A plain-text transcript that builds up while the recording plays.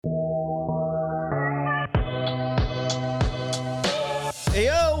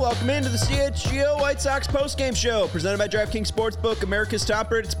Welcome into the CHGO White Sox postgame show, presented by DraftKings Sportsbook, America's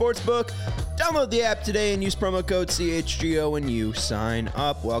top-rated sportsbook. Download the app today and use promo code CHGO when you sign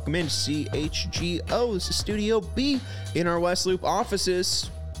up. Welcome into CHGO. This is Studio B in our West Loop offices.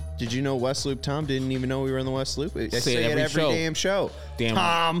 Did you know West Loop? Tom didn't even know we were in the West Loop. I say it every damn show. Damn,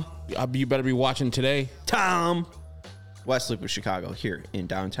 Tom. You better be watching today. Tom. West Loop of Chicago, here in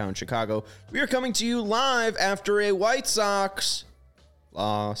downtown Chicago. We are coming to you live after a White Sox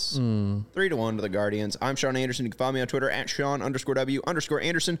loss. 3-1 to the Guardians. I'm Sean Anderson. You can follow me on Twitter at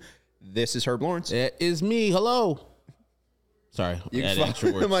Sean_W_Anderson. This is Herb Lawrence. It is me. Hello. Sorry. You can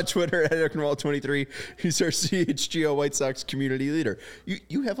follow him on Twitter at Rock'n'Roll23. He's our CHGO White Sox community leader.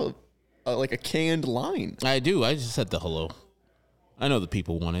 You have a canned line. I do. I just said the hello. I know the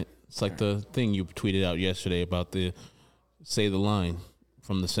people want it. It's like the thing you tweeted out yesterday about the say the line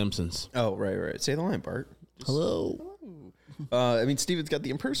from The Simpsons. Oh, right. Say the line, Bart. Hello. Steven's got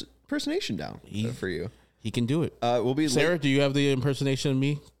the impersonation down for you. He can do it. Sarah, do you have the impersonation of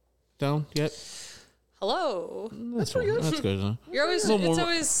me down yet? Hello. That's pretty good. That's good. Huh? You're always. A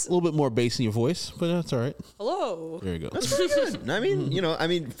always little bit more bass in your voice, but that's all right. Hello. There you go. That's pretty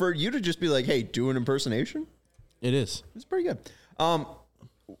good. For you to just be like, hey, do an impersonation. It is. It's pretty good.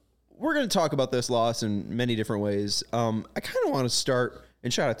 We're going to talk about this loss in many different ways. I kind of want to start,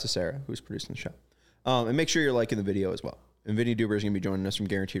 and shout out to Sarah, who's producing the show. And make sure you're liking the video as well. And Vinny Duber is going to be joining us from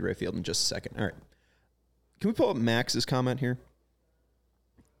Guaranteed Right Field in just a second. All right. Can we pull up Max's comment here?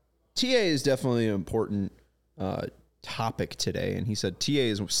 TA is definitely an important topic today. And he said TA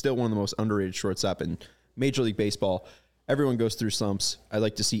is still one of the most underrated shortstop in Major League Baseball. Everyone goes through slumps. I'd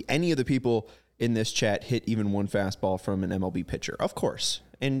like to see any of the people in this chat hit even one fastball from an MLB pitcher. Of course.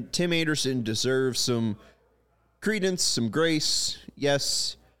 And Tim Anderson deserves some credence, some grace.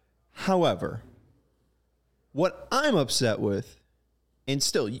 Yes. However, what I'm upset with, and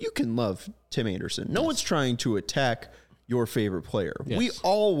still, you can love Tim Anderson. No one's trying to attack your favorite player. Yes. We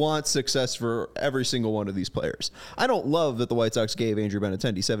all want success for every single one of these players. I don't love that the White Sox gave Andrew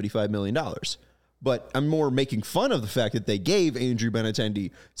Benintendi $75 million, but I'm more making fun of the fact that they gave Andrew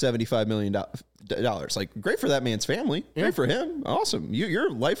Benintendi $75 million. Like, great for that man's family. Yeah. Great for him. Awesome.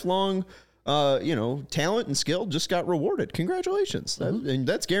 Your lifelong talent and skill just got rewarded. Congratulations. And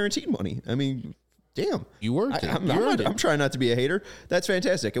that's guaranteed money. I mean, damn. You worked it. I'm trying not to be a hater. That's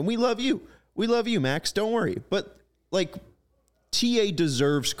fantastic. And we love you. We love you, Max. Don't worry. But, TA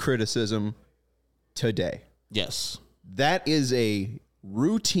deserves criticism today. Yes. That is a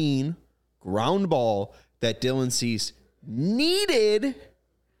routine ground ball that Dylan Cease needed,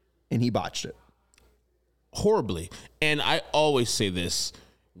 and he botched it. Horribly. And I always say this.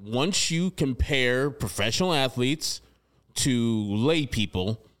 Once you compare professional athletes to lay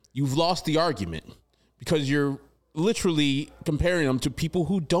people, you've lost the argument because you're literally comparing them to people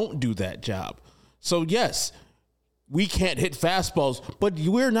who don't do that job. So, yes, we can't hit fastballs, but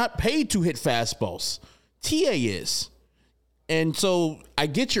we're not paid to hit fastballs. TA is. And so I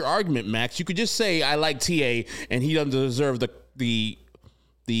get your argument, Max. You could just say, I like TA, and he doesn't deserve the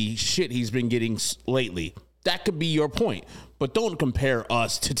shit he's been getting lately. That could be your point. But don't compare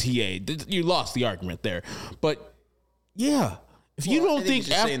us to TA. You lost the argument there. But, yeah. If you don't think... He's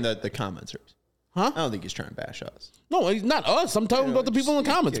just saying that the comments are... Huh? I don't think he's trying to bash us. No, he's not us. I'm talking about the people in the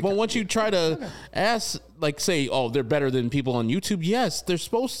comments. But once you try to ask, say, oh, they're better than people on YouTube. Yes, they're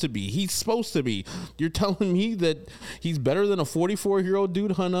supposed to be. He's supposed to be. You're telling me that he's better than a 44-year-old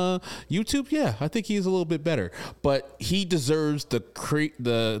dude on YouTube? Yeah, I think he's a little bit better. But he deserves the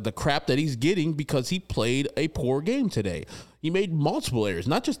crap that he's getting because he played a poor game today. He made multiple errors,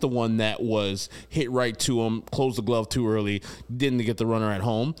 not just the one that was hit right to him, closed the glove too early, didn't get the runner at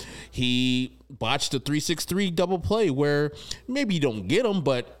home. He botched a 3-6-3 double play where maybe you don't get him,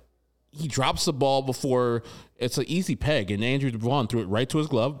 but he drops the ball before it's an easy peg, and Andrew Vaughn threw it right to his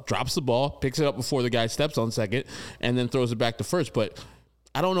glove, drops the ball, picks it up before the guy steps on second, and then throws it back to first. But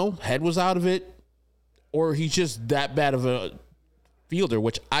I don't know, head was out of it, or he's just that bad of a fielder,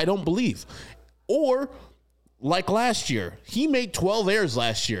 which I don't believe. Or... like last year, he made 12 errors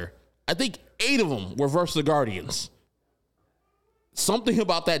last year. I think 8 of them were versus the Guardians. Something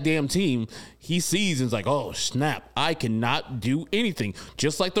about that damn team he sees and is like, oh, snap, I cannot do anything.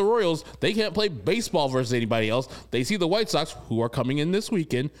 Just like the Royals, they can't play baseball versus anybody else. They see the White Sox, who are coming in this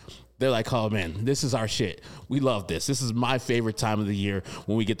weekend. They're like, oh, man, this is our shit. We love this. This is my favorite time of the year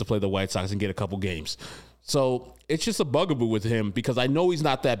when we get to play the White Sox and get a couple games. So it's just a bugaboo with him because I know he's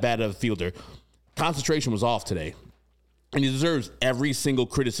not that bad of a fielder. Concentration was off today, and he deserves every single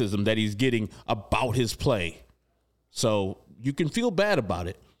criticism that he's getting about his play. So you can feel bad about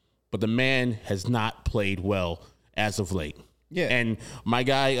it, but the man has not played well as of late. Yeah. And my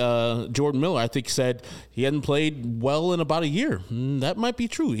guy, Jordan Miller, I think said he hadn't played well in about a year. That might be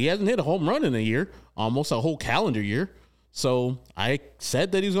true. He hasn't hit a home run in a year, almost a whole calendar year. So I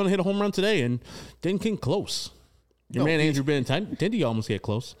said that he was going to hit a home run today and didn't get close. Your man Andrew Benintendi almost get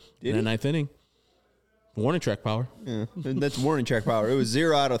close in the ninth inning. Warning track power. Yeah, that's warning track power. It was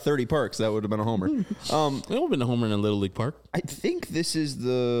 0 out of 30 parks. That would have been a homer. It would have been a homer in a Little League park. I think this is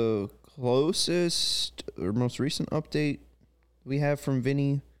the closest or most recent update we have from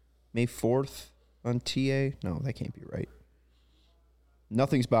Vinny, May 4th on TA. No, that can't be right.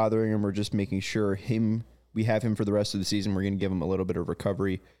 Nothing's bothering him. We're just making sure we have him for the rest of the season. We're going to give him a little bit of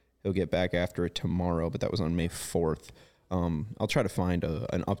recovery. He'll get back after it tomorrow, but that was on May 4th. I'll try to find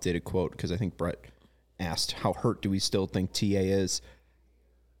an updated quote because I think Brett asked, how hurt do we still think TA is?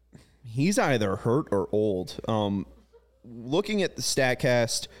 He's either hurt or old. Looking at the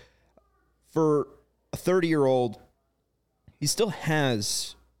StatCast, for a 30-year-old, he still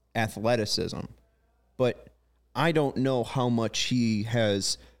has athleticism, but I don't know how much he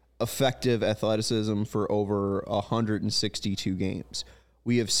has effective athleticism for over 162 games.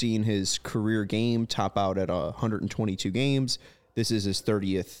 We have seen his career game top out at 122 games. This is his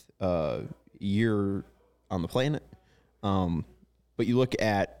 30th year on the planet. But you look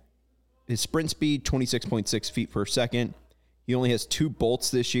at his sprint speed, 26.6 feet per second. He only has 2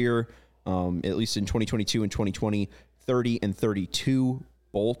 bolts this year, at least in 2022 and 2020, 30 and 32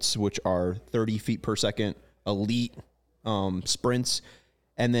 bolts, which are 30 feet per second elite sprints.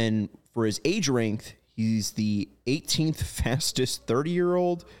 And then for his age rank, he's the 18th fastest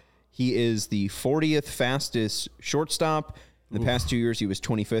 30-year-old. He is the 40th fastest shortstop. In the past 2 years, he was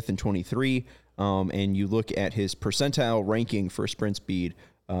 25th and 23. And you look at his percentile ranking for sprint speed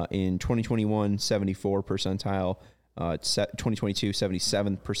in 2021, 74 percentile, 2022,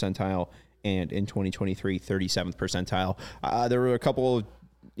 77th percentile, and in 2023, 37th percentile. There were a couple of,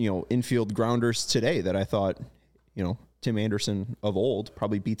 infield grounders today that I thought, Tim Anderson of old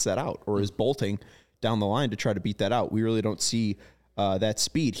probably beats that out or is bolting down the line to try to beat that out. We really don't see that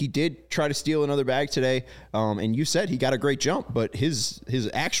speed. He did try to steal another bag today, and you said he got a great jump, but his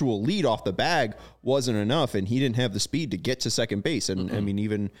actual lead off the bag wasn't enough, and he didn't have the speed to get to second base. And I mean,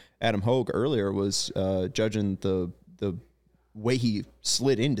 even Adam Hogue earlier was judging the way he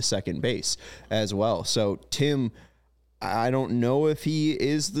slid into second base as well. So Tim, I don't know if he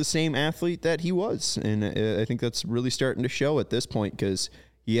is the same athlete that he was, and I think that's really starting to show at this point because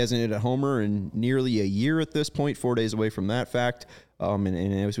he hasn't hit a homer in nearly a year at this point, 4 days away from that fact. And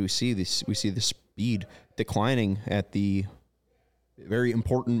as we see the speed declining at the very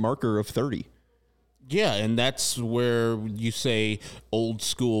important marker of 30. Yeah, and that's where you say old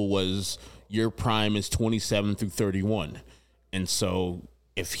school was your prime is 27 through 31. And so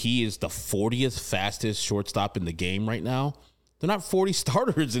if he is the 40th fastest shortstop in the game right now, they're not 40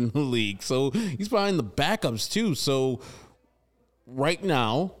 starters in the league. So he's behind the backups too. So right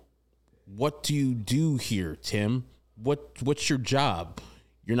now, what do you do here, Tim? What's your job?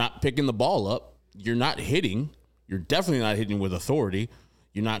 You're not picking the ball up. You're not hitting. You're definitely not hitting with authority.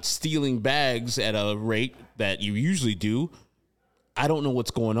 You're not stealing bags at a rate that you usually do. I don't know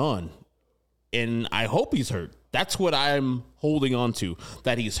what's going on. And I hope he's hurt. That's what I'm holding on to,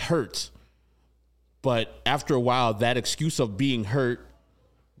 that he's hurt. But after a while, that excuse of being hurt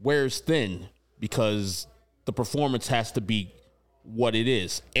wears thin because the performance has to be what it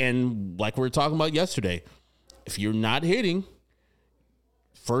is. And like we were talking about yesterday, if you're not hitting,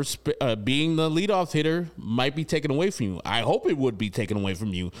 being the leadoff hitter might be taken away from you. I hope it would be taken away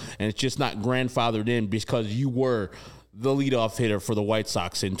from you, and it's just not grandfathered in because you were the leadoff hitter for the White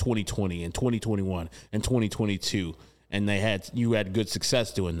Sox in 2020 and 2021 and 2022, and you had good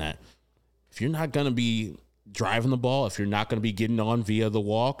success doing that. If you're not going to be driving the ball, if you're not going to be getting on via the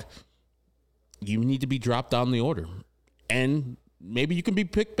walk, you need to be dropped down the order. And maybe you can be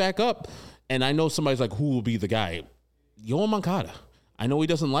picked back up. And I know somebody's like, who will be the guy? Yoan Moncada. I know he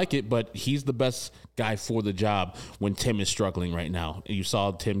doesn't like it, but he's the best guy for the job when Tim is struggling right now. You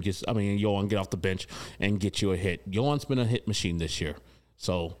saw Yoan get off the bench and get you a hit. Yoan's been a hit machine this year.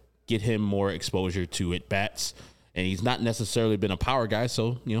 So get him more exposure to at-bats. And he's not necessarily been a power guy,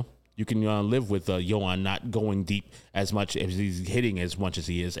 so, you can live with Yoan not going deep as much as he's hitting as much as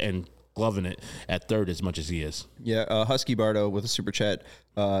he is and gloving it at third as much as he is. Yeah, Husky Bardo with a super chat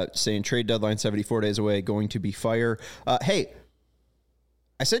saying trade deadline 74 days away, going to be fire. Hey,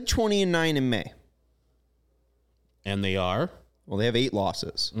 I said 20-9 in May. And they are? Well, they have 8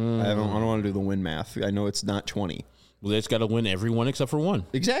 losses. I don't want to do the win math. I know it's not 20. Well, they just got to win every one except for one.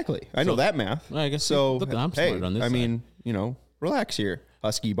 Exactly. I know that math. I guess so. Look, I'm smart on this side. Relax here.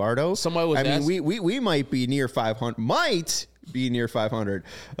 Husky Bardo. Somebody was we might be near 500. be near 500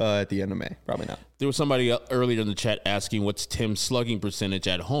 at the end of May. Probably not. There was somebody earlier in the chat asking what's Tim's slugging percentage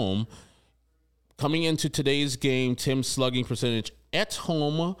at home. Coming into today's game, Tim's slugging percentage at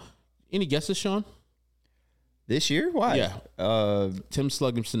home. Any guesses, Sean? This year? Why? Yeah. Tim's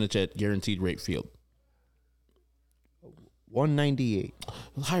slugging percentage at guaranteed rate field. 198.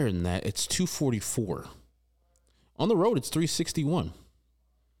 Higher than that. It's 244. On the road, it's 361.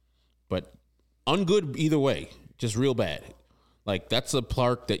 But ungood either way. Just real bad. Like, that's a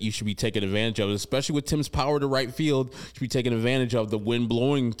park that you should be taking advantage of, especially with Tim's power to right field. You should be taking advantage of the wind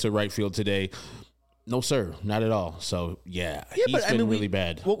blowing to right field today. No, sir. Not at all. So, yeah he's been really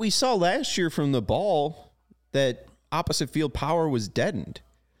bad. What we saw last year from the ball, that opposite field power was deadened.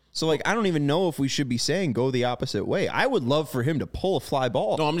 So, like, I don't even know if we should be saying go the opposite way. I would love for him to pull a fly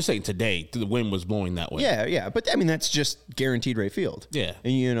ball. No, I'm just saying today the wind was blowing that way. Yeah. But, I mean, that's just guaranteed right field. Yeah.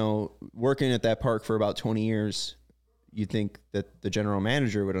 And, you know, working at that park for about 20 years, you'd think that the general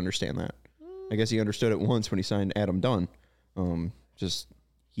manager would understand that. I guess he understood it once when he signed Adam Dunn.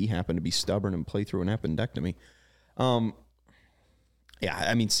 He happened to be stubborn and play through an appendectomy. Yeah,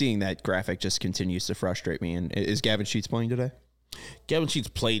 I mean, seeing that graphic just continues to frustrate me. And is Gavin Sheets playing today? Gavin Sheets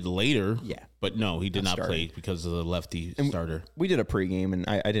played later. Yeah. But no, he did not play because of the lefty starter. We did a pregame, and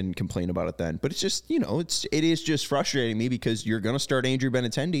I didn't complain about it then. But it's just, you know, it is just frustrating me because you're going to start Andrew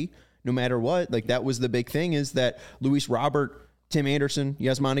Benintendi no matter what. Like, that was the big thing, is that Luis Robert, Tim Anderson,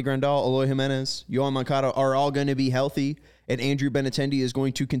 Yasmani Grandal, Eloy Jimenez, Yohan Moncada are all going to be healthy, and Andrew Benintendi is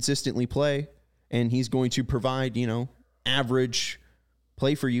going to consistently play, and he's going to provide, you know, average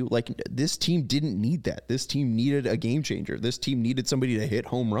play for you. Like, this team didn't need that. This team needed a game changer. This team needed somebody to hit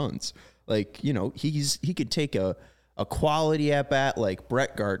home runs. Like, you know, he could take a quality at bat like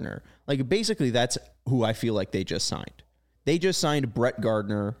Brett Gardner. Like, basically that's who I feel like they just signed. They just signed Brett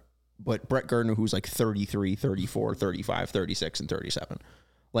Gardner, but Brett Gardner who's like 33, 34, 35, 36, and 37.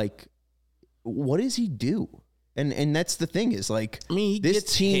 Like, what does he do? And that's the thing, is like, I mean,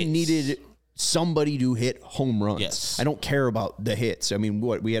 this team needed somebody to hit home runs. Yes. I don't care about the hits. I mean,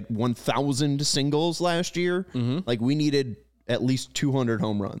 we had 1,000 singles last year. Mm-hmm. Like, we needed at least 200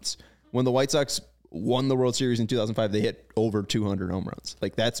 home runs. When the White Sox won the World Series in 2005, they hit over 200 home runs.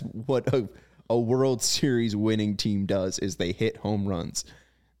 Like, that's what a World Series winning team does, is they hit home runs.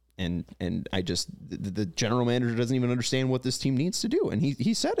 And I just, the general manager doesn't even understand what this team needs to do. And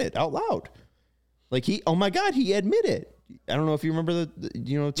he said it out loud. Like, oh my God, he admitted. I don't know if you remember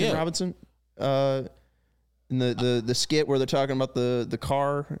Tim Robinson in the skit where they're talking about the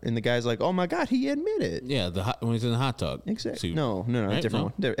car, and the guy's like, oh my God, he admitted. Yeah, when he's in the hot dog. Exactly. suit. No, Right?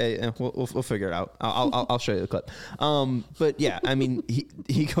 different one. We'll figure it out. I'll show you the clip. But yeah, I mean,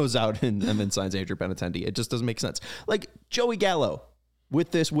 he goes out and then signs Andrew Benintendi. It just doesn't make sense. Like, Joey Gallo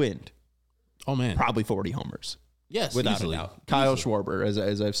with this wind, Oh man, probably 40 homers. yes, Without easily. a doubt. Kyle Schwarber,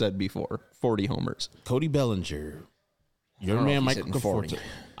 as I've said before, 40 homers. Cody Bellinger, your don't know man if he's Michael hitting 40. Conforto.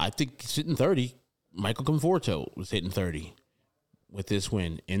 I think he's hitting 30. Michael Conforto was hitting 30 with this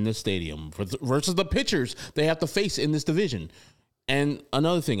win in the stadium versus the pitchers they have to face in this division. And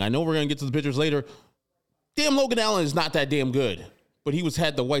another thing, I know we're going to get to the pitchers later. Damn, Logan Allen is not that damn good, but he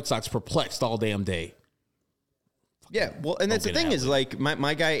had the White Sox perplexed all damn day. Yeah, well, and that's the thing is, like,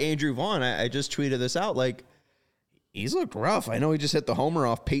 my guy Andrew Vaughn, I just tweeted this out, like, he's looked rough. I know he just hit the homer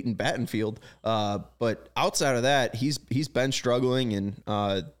off Peyton Battenfield, but outside of that, he's been struggling, and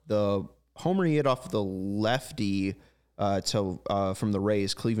the homer he hit off the lefty from the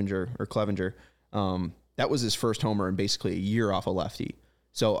Rays, Clevenger, that was his first homer in basically a year off a lefty.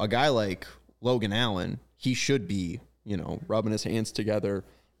 So a guy like Logan Allen, he should be, rubbing his hands together,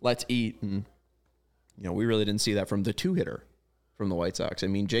 let's eat, and we really didn't see that from the two-hitter from the White Sox. I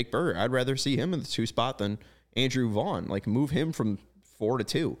mean, Jake Burger, I'd rather see him in the two spot than Andrew Vaughn. Like, move him from 4 to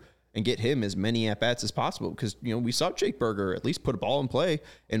 2 and get him as many at-bats as possible. Because, we saw Jake Burger at least put a ball in play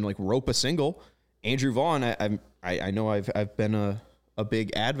and, like, rope a single. Andrew Vaughn, I know I've been a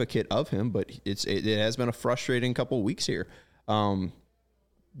big advocate of him, but it has been a frustrating couple of weeks here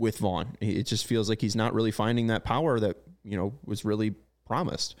with Vaughn. It just feels like he's not really finding that power that, was really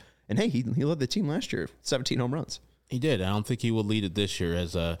promised. And hey, he led the team last year, 17 home runs. He did. I don't think he will lead it this year,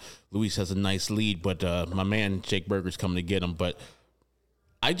 as Luis has a nice lead, but my man Jake Berger's coming to get him. But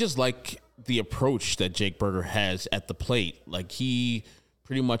I just like the approach that Jake Burger has at the plate. Like, he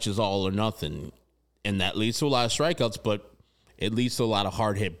pretty much is all or nothing, and that leads to a lot of strikeouts, but it leads to a lot of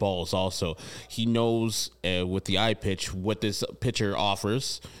hard hit balls also. He knows with the eye pitch what this pitcher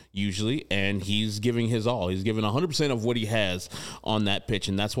offers usually, and he's giving his all. He's giving 100% of what he has on that pitch,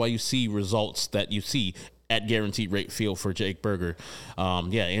 and that's why you see results that you see. at guaranteed rate field for Jake Berger.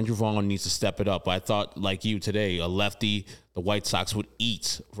 Andrew Vaughn needs to step it up. I thought, like you today, a lefty the White Sox would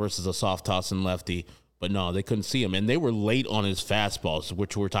eat versus a soft tossing lefty. But no, they couldn't see him. And they were late on his fastballs,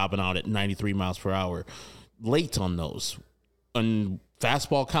 which were topping out at 93 miles per hour. Late on those. And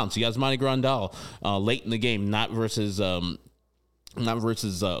fastball counts. Yasmani Grandal, late in the game, not versus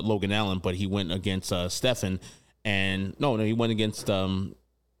Logan Allen, but he went against Stephan. And he went against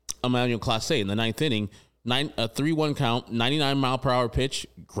Emmanuel Clase in the ninth inning. A 3-1 count, 99 mile per hour pitch,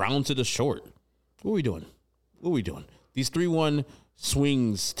 ground to the short. What are we doing? These 3-1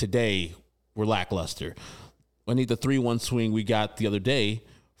 swings today were lackluster. I need the 3-1 swing we got the other day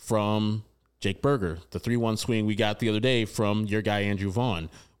from Jake Berger. The 3-1 swing we got the other day from your guy Andrew Vaughn,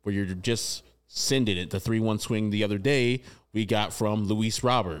 where you're just sending it. The 3-1 swing the other day we got from Luis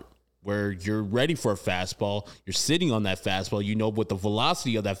Robert, where you're ready for a fastball. You're sitting on that fastball. You know what the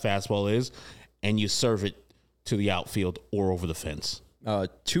velocity of that fastball is, and you serve it to the outfield or over the fence.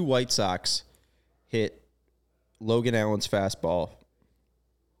 2 White Sox hit Logan Allen's fastball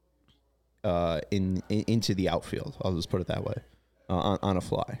into the outfield. I'll just put it that way. On a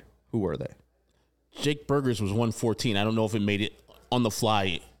fly. Who were they? Jake Berger's was 114. I don't know if it made it on the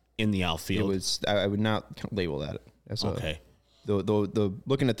fly in the outfield. It was. I would not label that as okay. The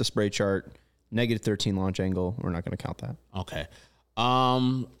looking at the spray chart, -13 launch angle. We're not going to count that. Okay.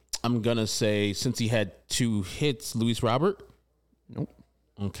 I'm gonna say since he had 2 hits, Luis Robert. Nope.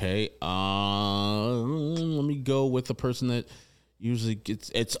 Okay. Let me go with the person that usually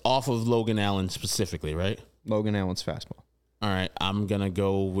it's off of Logan Allen specifically, right? Logan Allen's fastball. All right. I'm gonna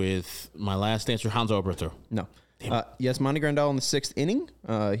go with my last answer, Hanzo Alberto. No. Yes, Monty Grandal in the 6th inning.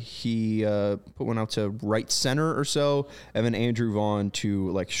 He put one out to right center or so, and then Andrew Vaughn to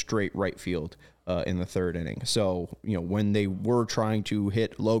like straight right field in the 3rd inning. So, when they were trying to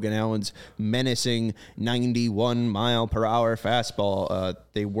hit Logan Allen's menacing 91 mile per hour fastball,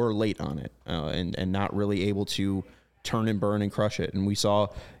 they were late on it and not really able to turn and burn and crush it. And we saw,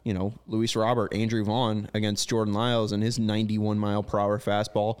 Luis Robert, Andrew Vaughn against Jordan Lyles and his 91 mile per hour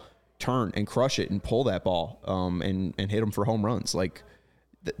fastball turn and crush it and pull that ball and hit them for home runs. Like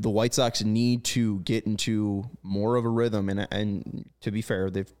the White Sox need to get into more of a rhythm. And to be fair,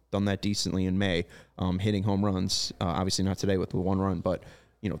 they've done that decently in May, hitting home runs. Obviously not today with the 1 run, but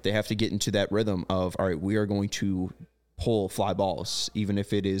they have to get into that rhythm of, all right, we are going to pull fly balls, even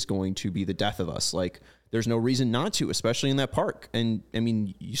if it is going to be the death of us. Like there's no reason not to, especially in that park. And I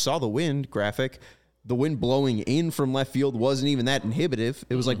mean, you saw the wind graphic. The wind blowing in from left field wasn't even that inhibitive.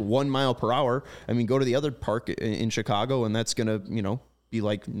 It was like 1 mile per hour. I mean, go to the other park in Chicago, and that's going to, be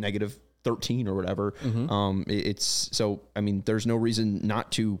like -13 or whatever. It's so, I mean, there's no reason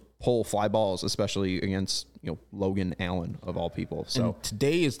not to pull fly balls, especially against, Logan Allen of all people. So and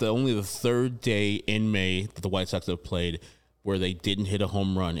today is only the 3rd day in May that the White Sox have played where they didn't hit a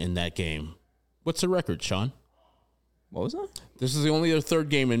home run in that game. What's the record, Sean? What was that? This is only their 3rd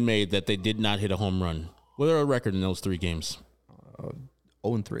game in May that they did not hit a home run. What are a record in those 3 games?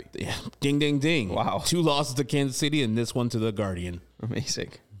 0-3. Yeah. Ding, ding, ding. Wow. 2 losses to Kansas City and this one to the Guardian.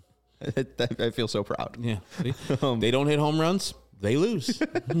 Amazing. I feel so proud. Yeah. They don't hit home runs. They lose.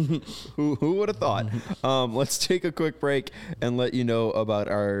 Who would have thought? Let's take a quick break and let you know about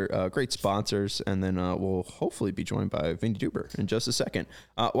our great sponsors, and then we'll hopefully be joined by Vinny Duber in just a second.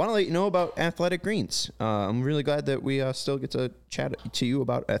 Want to let you know about Athletic Greens. I'm really glad that we still get to chat to you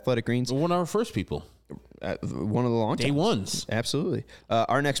about Athletic Greens. One of our first people. One of the long day ones. Absolutely.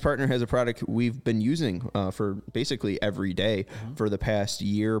 Our next partner has a product we've been using for basically every day for the past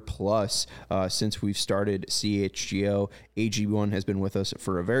year plus since we've started CHGO. AG1 has been with us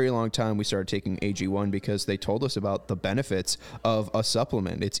for a very long time. We started taking AG1 because they told us about the benefits of a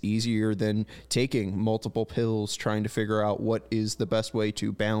supplement. It's easier than taking multiple pills, trying to figure out what is the best way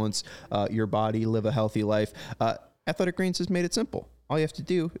to balance your body, live a healthy life. Athletic Greens has made it simple. All you have to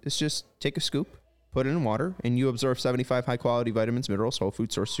do is just take a scoop, put it in water, and you absorb 75 high-quality vitamins, minerals, whole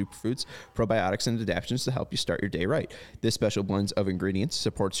food source superfoods, probiotics, and adaptogens to help you start your day right. This special blend of ingredients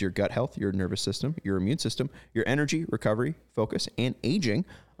supports your gut health, your nervous system, your immune system, your energy, recovery, focus, and aging,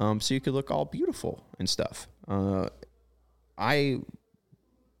 so you can look all beautiful and stuff. I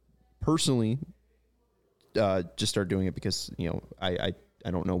personally just started doing it because, I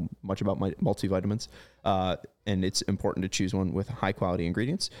don't know much about my multivitamins, and it's important to choose one with high-quality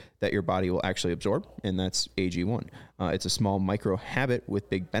ingredients that your body will actually absorb, and that's AG1. It's a small micro habit with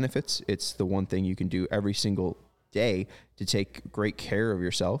big benefits. It's the one thing you can do every single day to take great care of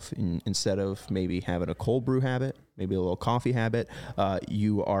yourself. Instead of maybe having a cold brew habit, maybe a little coffee habit,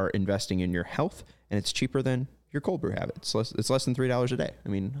 you are investing in your health, and it's cheaper than your cold brew habit. It's less than $3 a day. I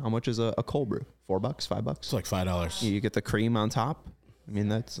mean, how much is a cold brew? $4, $5? It's like $5. You get the cream on top. I mean,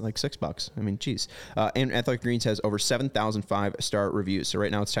 that's like $6. I mean, geez. And Athletic Greens has over 7,000 5-star reviews. So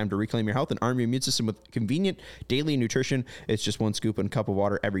right now it's time to reclaim your health and arm your immune system with convenient daily nutrition. It's just 1 scoop and a cup of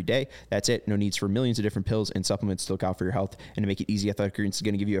water every day. That's it. No needs for millions of different pills and supplements to look out for your health. And to make it easy, Athletic Greens is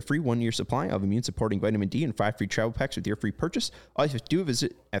going to give you a free 1-year supply of immune-supporting vitamin D and 5 free travel packs with your free purchase. All you have to do is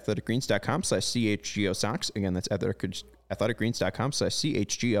visit athleticgreens.com/CHGO socks. Again, that's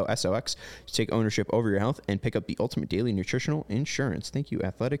athleticgreens.com/CHGOSOX to take ownership over your health and pick up the ultimate daily nutritional insurance. Thank you,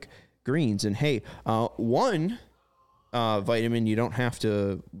 Athletic Greens. And hey, one vitamin you don't have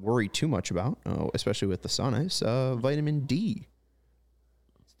to worry too much about, especially with the sun, is vitamin D.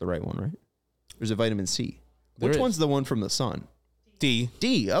 That's the right one, right? There's a vitamin C. Which one's the one from the sun? D.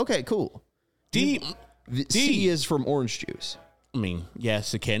 Okay, cool. D. C is from orange juice. I mean,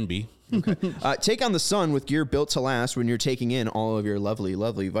 yes, it can be. Okay. Take on the sun with gear built to last when you're taking in all of your lovely,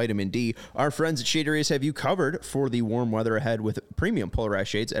 lovely vitamin D. Our friends at Shady Rays have you covered for the warm weather ahead with premium polarized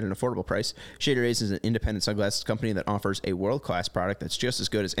shades at an affordable price. Shady Rays is an independent sunglasses company that offers a world-class product that's just as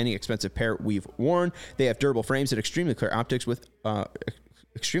good as any expensive pair we've worn. They have durable frames and extremely clear optics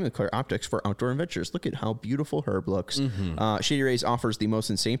for outdoor adventures. Look at how beautiful Herb looks. Shady Rays offers the most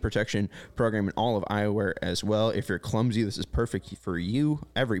insane protection program in all of eyewear as well. If you're clumsy, this is perfect for you.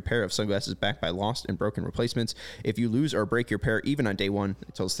 Every pair of sunglasses backed by lost and broken replacements. If you lose or break your pair, even on day one,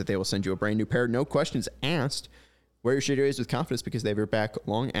 they told us that they will send you a brand new pair. No questions asked. Wear your Shady Rays with confidence because they have your back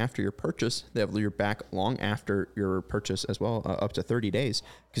long after your purchase. They have your back long after your purchase as well, up to 30 days.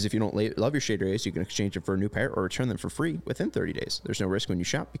 Because if you don't love your Shady Rays, you can exchange them for a new pair or return them for free within 30 days. There's no risk when you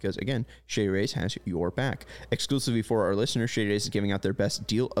shop because, again, Shady Rays has your back. Exclusively for our listeners, Shady Rays is giving out their best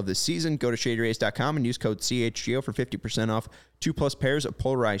deal of the season. Go to ShadyRays.com and use code CHGO for 50% off 2+ pairs of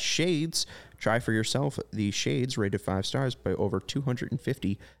polarized shades. Try for yourself the shades rated 5 stars by over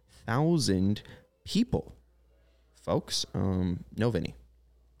 250,000 people. Folks, no Vinny.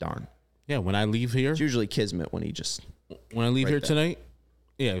 Darn. Yeah, when I leave here. It's usually Kismet when I leave here tonight,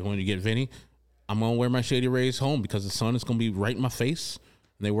 when you get Vinny, I'm going to wear my Shady Rays home because the sun is going to be right in my face.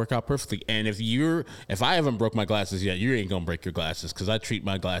 And they work out perfectly. And if I haven't broke my glasses yet, you ain't going to break your glasses because I treat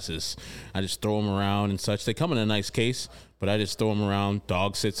my glasses. I just throw them around and such. They come in a nice case, but I just throw them around.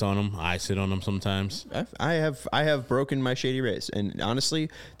 Dog sits on them. I sit on them sometimes. I have broken my Shady Rays. And honestly,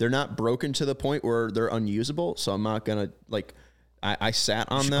 they're not broken to the point where they're unusable. So I'm not going to, I sat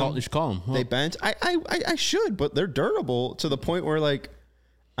on them. You should call them. Huh? They bent. I should, but they're durable to the point where, I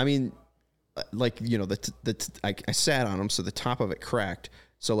sat on them, so the top of it cracked.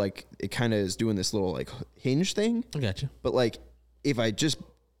 So, it kind of is doing this little, hinge thing. I got you. But, if I just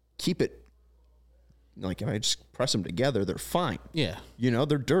keep it, if I just press them together, they're fine. Yeah.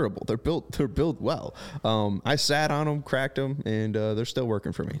 They're durable. They're built well. I sat on them, cracked them, and they're still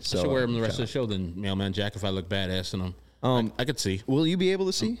working for me. So I should wear them the rest of the show then, Mailman Jack, if I look badass in them. I could see. Will you be able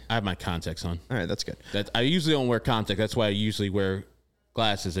to see? I have my contacts on. All right, that's good. I usually don't wear contacts. That's why I usually wear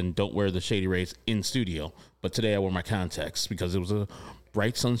glasses and don't wear the Shady Rays in studio. But today I wore my contacts because it was a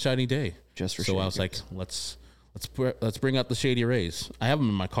bright sunshiny day. Just for so I was like, let's bring out the Shady Rays. I have them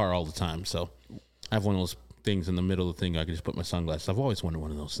in my car all the time, so I have one of those things in the middle of the thing. I can just put my sunglasses. I've always wanted one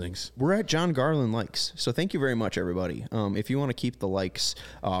of those things. We're at John Garland likes, so thank you very much, everybody. If you want to keep the likes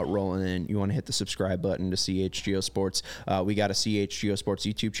rolling in, you want to hit the subscribe button to CHGO Sports. We got a CHGO Sports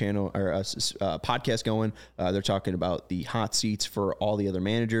YouTube channel or a podcast going. They're talking about the hot seats for all the other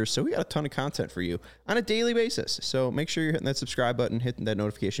managers. So we got a ton of content for you on a daily basis. So make sure you're hitting that subscribe button, hitting that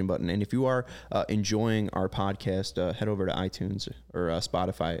notification button. And if you are enjoying our podcast, head over to iTunes or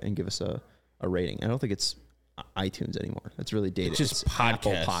Spotify and give us a rating. I don't think it's iTunes anymore. That's really dated. It's just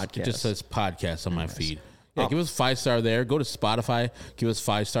podcast. It just says podcast on my feed. Yeah, give us a 5-star there. Go to Spotify. Give us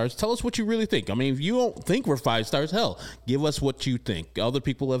 5 stars. Tell us what you really think. I mean, if you don't think we're 5 stars, hell, give us what you think. Other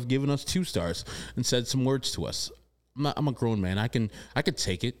people have given us 2 stars and said some words to us. I'm a grown man. I can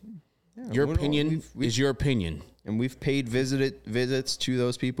take it. Yeah, your opinion is your opinion. And we've paid visits to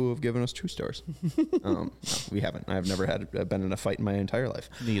those people who have given us 2 stars. No, we haven't. I've never been in a fight in my entire life.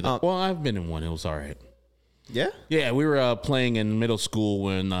 Neither. Well, I've been in one. It was all right. Yeah? Yeah, we were playing in middle school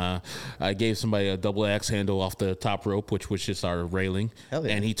when I gave somebody a double axe handle off the top rope, which was just our railing. Hell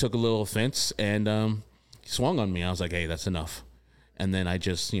yeah. And he took a little offense and he swung on me. I was like, hey, that's enough. And then I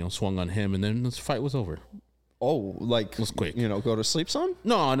just, swung on him, and then this fight was over. Oh, it was quick. Go to sleep, son?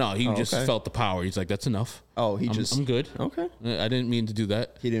 No. He just felt the power. He's like, that's enough. Oh, I'm good. Okay. I didn't mean to do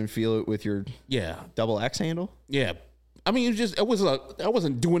that. He didn't feel it with your double axe handle? Yeah. I mean, I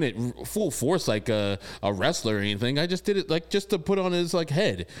wasn't doing it full force like a wrestler or anything. I just did it like just to put on his like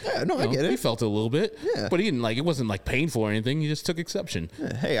head. Yeah, no, I get it. He felt it a little bit, yeah, but he didn't like it wasn't like painful or anything. He just took exception.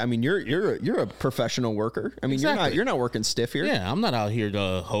 Yeah, hey, I mean, you're a professional worker. I mean, Exactly. you're not working stiff here. Yeah, I'm not out here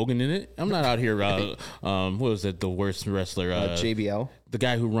Hogan in it. I'm not out here. What was it? The worst wrestler, JBL, the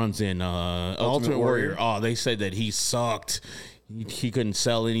guy who runs in Ultimate Warrior. Oh, they said that he sucked. He couldn't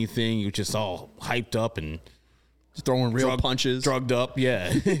sell anything. He was just all hyped up and. Throwing real punches. Drugged up,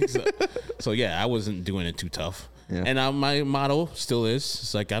 yeah. So, yeah, I wasn't doing it too tough. Yeah. And my motto still is,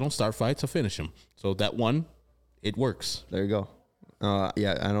 it's like, I don't start fights, I finish them. So that one, it works. There you go. I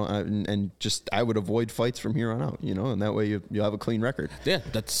would avoid fights from here on out, and that way you'll have a clean record. Yeah,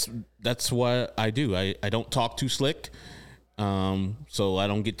 that's what I do. I don't talk too slick, so I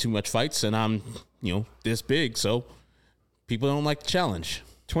don't get too much fights, and I'm, this big, so people don't like the challenge.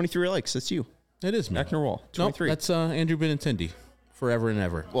 23 likes, that's you. It is me. Back in a wall. 23. Nope, that's Andrew Benintendi. Forever and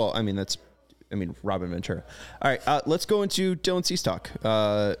ever. Well, I mean, Robin Ventura. All right, let's go into Dylan Cease talk.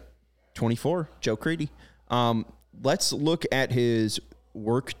 24, Joe Creedy. Let's look at his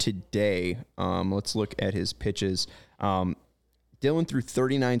work today. Let's look at his pitches. Dylan threw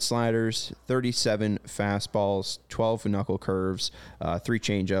 39 sliders, 37 fastballs, 12 knuckle curves, 3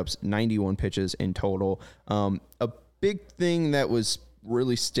 changeups, 91 pitches in total. A big thing that was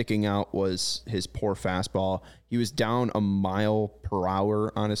really sticking out was his poor fastball. He was down a mile per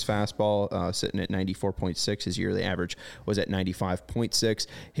hour on his fastball, sitting at 94.6. His yearly average was at 95.6.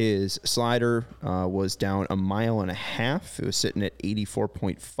 His slider was down a mile and a half. It was sitting at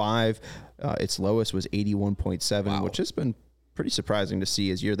 84.5. Its lowest was 81.7, wow, which has been pretty surprising to see.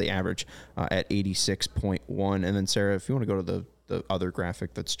 His yearly average at 86.1. And then, Sarah, if you want to go to the other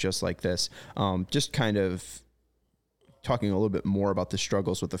graphic that's just like this, just kind of talking a little bit more about the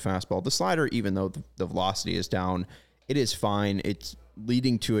struggles with the fastball. The slider, even though the velocity is down, it is fine. It's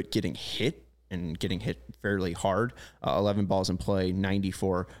leading to it getting hit and getting hit fairly hard. 11 balls in play,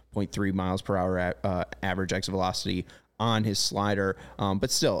 94.3 miles per hour average exit velocity on his slider. But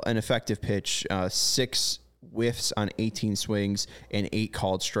still, an effective pitch, 6 whiffs on 18 swings and 8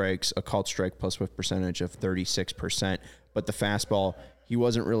 called strikes, a called strike plus whiff percentage of 36%. But the fastball, he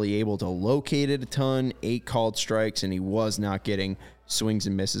wasn't really able to locate it a ton, 8 called strikes, and he was not getting swings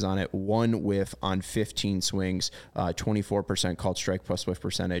and misses on it. 1 whiff on 15 swings, 24% called strike plus whiff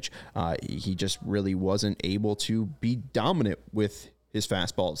percentage. He just really wasn't able to be dominant with his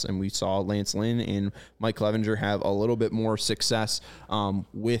fastballs. And we saw Lance Lynn and Mike Clevenger have a little bit more success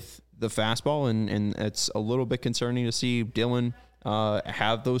with the fastball, and it's a little bit concerning to see Dylan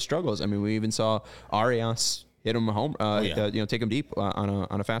have those struggles. I mean, we even saw Arias hit him home, take him deep on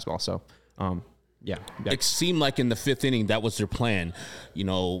a fastball. So, yeah. It seemed like in the 5th inning that was their plan.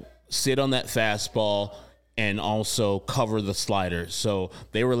 Sit on that fastball and also cover the slider. So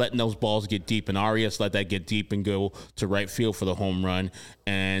they were letting those balls get deep, and Arias let that get deep and go to right field for the home run.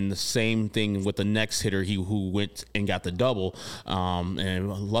 And the same thing with the next hitter, who went and got the double. And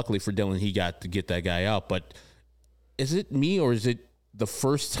luckily for Dylan, he got to get that guy out. But is it me, or is it the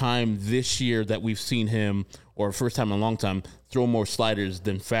first time this year that we've seen him, or first time in a long time, throw more sliders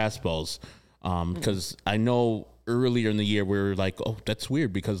than fastballs? Because I know earlier in the year we were like, oh, that's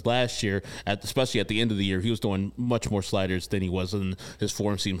weird, because last year, especially at the end of the year, he was doing much more sliders than he was in his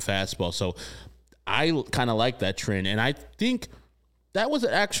four-seam fastball. So I kind of like that trend, and I think that was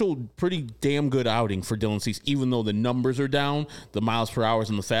an actual pretty damn good outing for Dylan Cease, even though the numbers are down, the miles per hour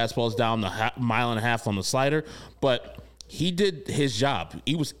on the fastball is down, the mile and a half on the slider, but he did his job.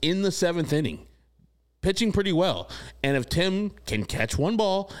 He was in the 7th inning, pitching pretty well. And if Tim can catch one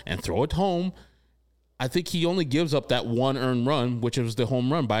ball and throw it home, I think he only gives up that 1 earned run, which was the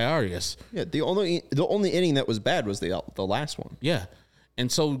home run by Arias. Yeah, the only inning that was bad was the last one. Yeah.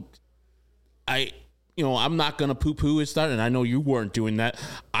 And so I'm not going to poo-poo his start, and I know you weren't doing that.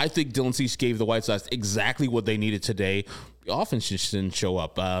 I think Dylan Cease gave the White Sox exactly what they needed today. The offense just didn't show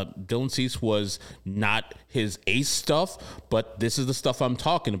up. Dylan Cease was not his ace stuff, but this is the stuff I'm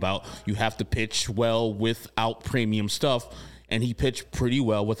talking about. You have to pitch well without premium stuff, and he pitched pretty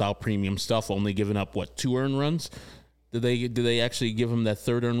well without premium stuff, only giving up, 2 earned runs? Did they actually give him that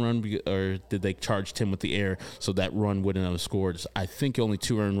 3rd earned run, or did they charge Tim with the error so that run wouldn't have scored? I think only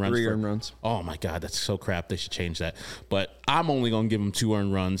 2 earned runs. 3 earned runs. Oh, my God, that's so crap. They should change that. But I'm only going to give him 2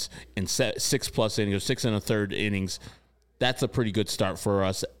 earned runs in 6+ innings, or 6 1/3 innings. That's a pretty good start for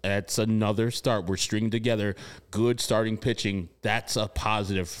us. That's another start. We're stringing together good starting pitching. That's a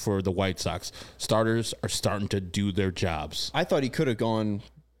positive for the White Sox. Starters are starting to do their jobs. I thought he could have gone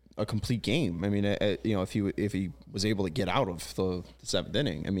a complete game. I mean, if he was able to get out of the 7th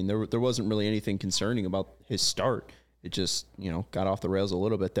inning, I mean, there wasn't really anything concerning about his start. it just, got off the rails a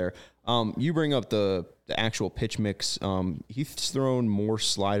little bit there. You bring up the actual pitch mix. He's thrown more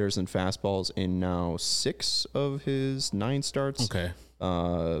sliders than fastballs in now 6 of his 9 starts. Okay.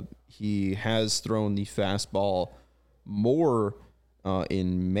 He has thrown the fastball more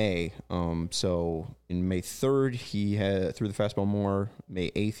in May. So in May 3rd, he threw the fastball more.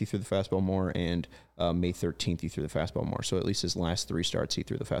 May 8th, he threw the fastball more. And May 13th, he threw the fastball more. So at least his last 3 starts, he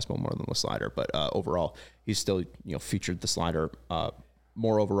threw the fastball more than the slider. But overall, he's still featured the slider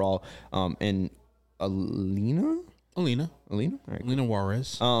more overall. And Alina? All right, Alina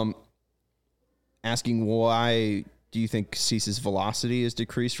Juarez. Asking why do you think Cease's velocity has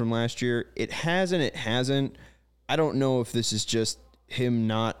decreased from last year? It has and it hasn't. I don't know if this is just him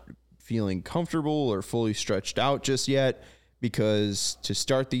not feeling comfortable or fully stretched out just yet, because to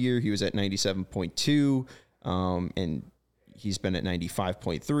start the year, he was at 97.2, and he's been at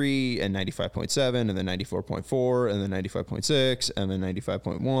 95.3 and 95.7 and then 94.4 and then 95.6 and then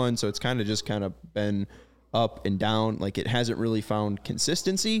 95.1. So it's kind of been up and down. Like, it hasn't really found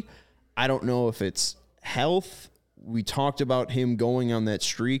consistency. I don't know if it's health. We talked about him going on that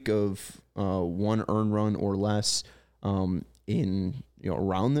streak of 1 earned run or less in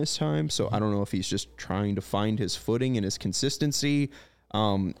around this time. So I don't know if he's just trying to find his footing and his consistency.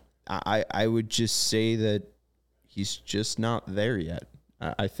 I would just say that he's just not there yet.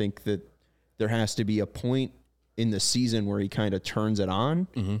 I think that there has to be a point in the season where he kind of turns it on.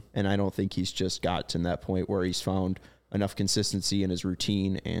 Mm-hmm. And I don't think he's just got to that point where he's found enough consistency in his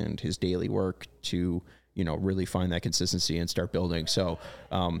routine and his daily work to, really find that consistency and start building. So,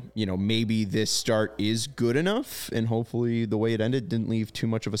 maybe this start is good enough, and hopefully the way it ended didn't leave too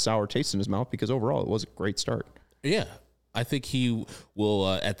much of a sour taste in his mouth, because overall it was a great start. Yeah. I think he will,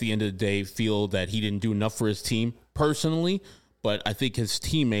 at the end of the day, feel that he didn't do enough for his team personally, but I think his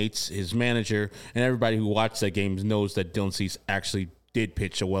teammates, his manager, and everybody who watched that game knows that Dylan Cease actually did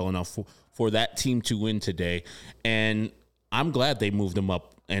pitch well enough for that team to win today. And I'm glad they moved him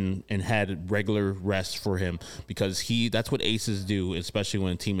up and had regular rest for him, because that's what aces do, especially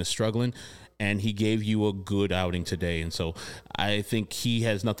when a team is struggling. And he gave you a good outing today. And so I think he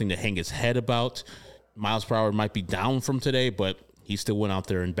has nothing to hang his head about. Miles per hour might be down from today, but he still went out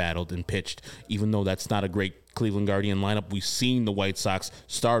there and battled and pitched, even though that's not a great Cleveland Guardian lineup. We've seen the White Sox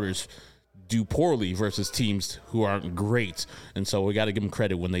starters do poorly versus teams who aren't great. And so we got to give them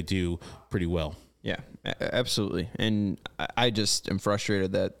credit when they do pretty well. Yeah, absolutely. And I just am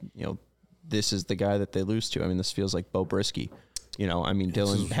frustrated that, this is the guy that they lose to. I mean, this feels like Bo Brisky.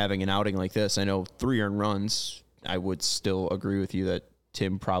 Dylan having an outing like this, I know 3 earned runs. I would still agree with you that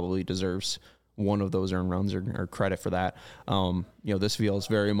Tim probably deserves one of those earned runs or credit for that. This feels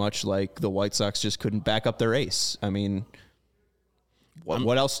very much like the White Sox just couldn't back up their ace. I mean,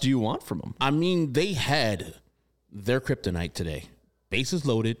 what else do you want from them? I mean, they had their kryptonite today. Bases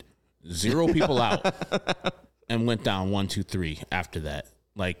loaded, 0 people out, and went down 1, 2, 3 after that.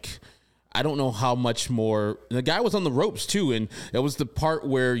 Like, I don't know how much more. The guy was on the ropes too, and it was the part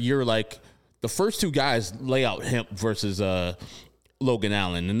where you're like, the first 2 guys lay out him versus Logan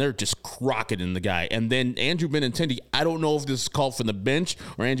Allen, and they're just rocketing the guy. And then Andrew Benintendi, I don't know if this is called from the bench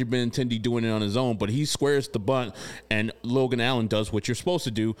or Andrew Benintendi doing it on his own, but he squares the bunt, and Logan Allen does what you're supposed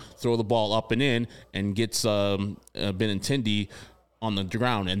to do, throw the ball up and in, and gets Benintendi on the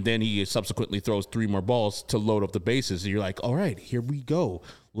ground. And then he subsequently throws 3 more balls to load up the bases. And you're like, all right, here we go.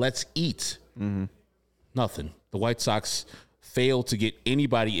 Let's eat. Mm-hmm. Nothing. The White Sox failed to get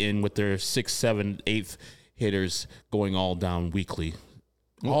anybody in with their 6th, 7th, 8th hitters going all down weekly.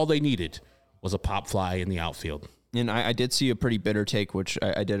 All they needed was a pop fly in the outfield. And I did see a pretty bitter take, which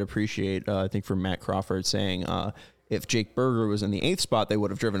I did appreciate, I think, from Matt Crawford, saying if Jake Berger was in the 8th spot, they would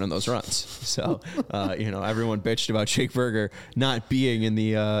have driven in those runs. So, everyone bitched about Jake Berger not being in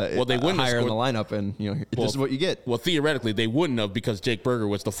the they wouldn't higher in the lineup, and this is what you get. Well, theoretically, they wouldn't have, because Jake Berger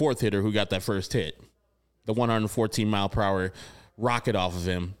was the 4th hitter who got that first hit. The 114 mile per hour rocket off of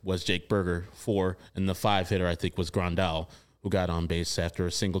him was Jake Berger, 4, and the 5 hitter, I think, was Grandal, who got on base after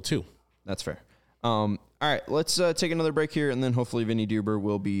a single 2. That's fair. All right, let's take another break here, and then hopefully Vinny Duber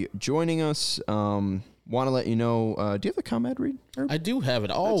will be joining us. Want to let you know, do you have the ComEd read, Herb? I do have it,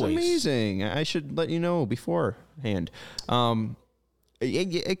 always. That's amazing. I should let you know beforehand. Clark,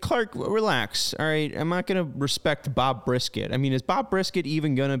 relax. All right, I'm not going to respect Bob Brisket. I mean, is Bob Brisket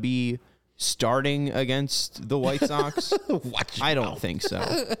even going to be starting against the White Sox? I don't think so.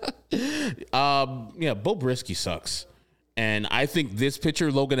 Bo Brisky sucks. And I think this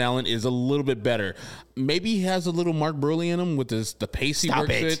pitcher, Logan Allen, is a little bit better. Maybe he has a little Mark Burley in him with the pace he works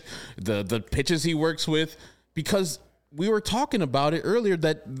with, the pitches he works with, because we were talking about it earlier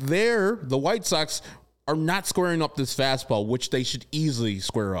that the White Sox are not squaring up this fastball, which they should easily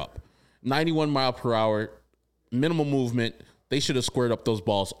square up. 91 mile per hour, minimal movement. They should have squared up those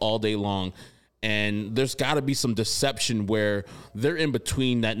balls all day long. And there's got to be some deception where they're in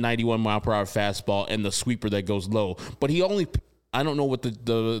between that 91 mile per hour fastball and the sweeper that goes low. But I don't know what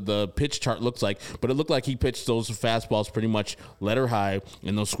the pitch chart looks like, but it looked like he pitched those fastballs pretty much letter high,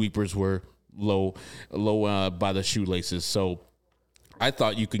 and those sweepers were low by the shoelaces. So I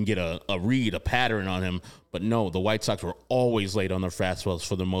thought you can get a read, a pattern on him, but no, the White Sox were always late on their fastballs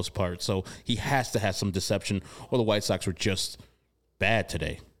for the most part. So he has to have some deception, or the White Sox were just bad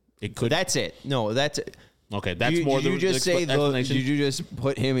today. It could. That's it. No, that's it. Okay, that's Did you just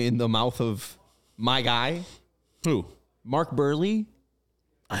put him in the mouth of my guy? Who? Mark Burley?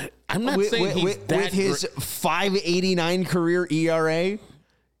 I'm not saying he's with his 5.89 career ERA.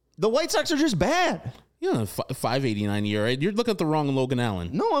 The White Sox are just bad. Yeah, 5.89 ERA. You're looking at the wrong Logan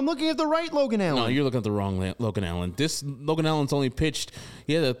Allen. No, I'm looking at the right Logan Allen. No, you're looking at the wrong Logan Allen. This Logan Allen's only pitched.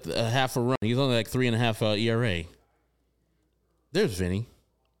 He had a half a run. He's only like 3.5 ERA. There's Vinny.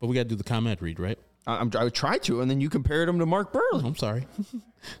 But we got to do the comment read, right? I tried to, and then you compared him to Mark Burley. I'm sorry.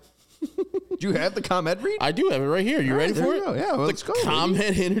 Do you have the comment read? I do have it right here. You ready for it? Yeah, well, let's go. The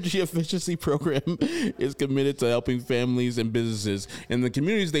ComEd Energy Efficiency Program is committed to helping families and businesses in the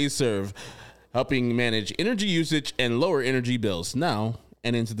communities they serve, helping manage energy usage and lower energy bills now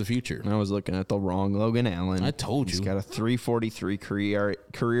and into the future. I was looking at the wrong Logan Allen. I told you. He's got a 3.43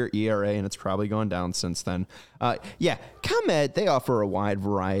 career ERA, and it's probably gone down since then. ComEd, they offer a wide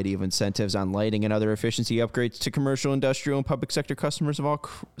variety of incentives on lighting and other efficiency upgrades to commercial, industrial, and public sector customers of all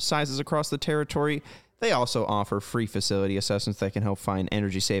sizes across the territory. They also offer free facility assessments that can help find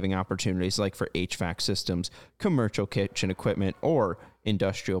energy-saving opportunities like for HVAC systems, commercial kitchen equipment, or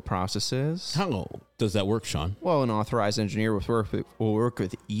industrial processes. How does that work, Sean? Well, an authorized engineer will work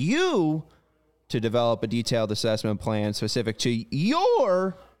with you to develop a detailed assessment plan specific to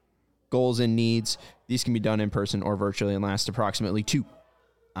your goals and needs. These can be done in person or virtually and last approximately 2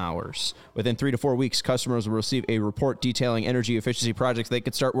 hours. Within 3 to 4 weeks, customers will receive a report detailing energy efficiency projects they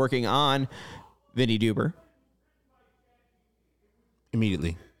could start working on. Vinny Duber.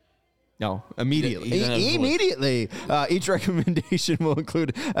 Immediately. No, immediately. Immediately. Each recommendation will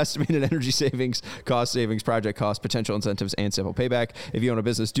include estimated energy savings, cost savings, project costs, potential incentives, and simple payback. If you own a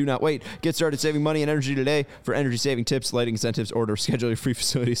business, do not wait. Get started saving money and energy today. For energy saving tips, lighting incentives, order, schedule your free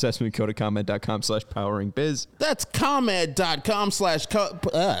facility assessment. Go to ComEd.com/poweringbiz. That's That's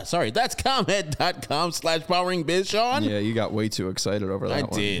ComEd.com/poweringbiz, Sean. Yeah, you got way too excited over that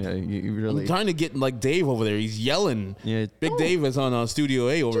one. I did. Yeah, you really. I'm trying to get like Dave over there. He's yelling. Yeah. Big Dave is on Studio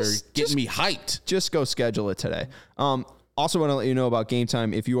A over there getting me hyped. Just go schedule it today. Also want to let you know about Game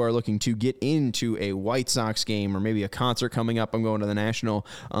Time. If you are looking to get into a White Sox game or maybe a concert coming up, I'm going to the National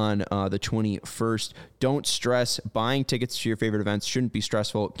on the 21st. Don't stress. Buying tickets to your favorite events shouldn't be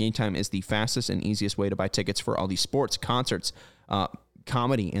stressful. Game Time is the fastest and easiest way to buy tickets for all these sports, concerts,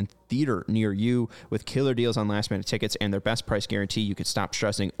 comedy, and theater near you. With killer deals on last-minute tickets and their best price guarantee, you can stop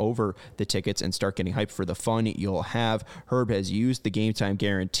stressing over the tickets and start getting hyped for the fun you'll have. Herb has used the Game Time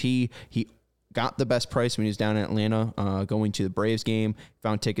guarantee. He got the best price when he was down in Atlanta going to the Braves game,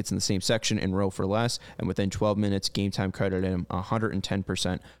 found tickets in the same section and row for less, and within 12 minutes, Game Time credited him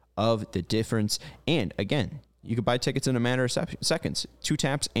 110% of the difference. And again, you can buy tickets in a matter of seconds. 2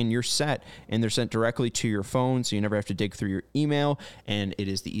 taps and you're set, and they're sent directly to your phone, so you never have to dig through your email, and it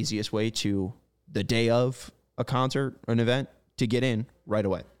is the easiest way to, the day of a concert or an event, to get in right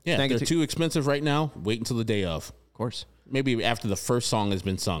away. Yeah, they're too expensive right now. Wait until the day of. Of course. Maybe after the first song has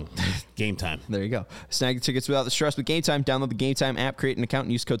been sung. Game Time. There you go. Snag the tickets without the stress with Game Time. Download the Game Time app, create an account,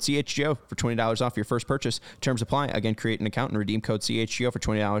 and use code CHGO for $20 off your first purchase. Terms apply. Again, create an account and redeem code CHGO for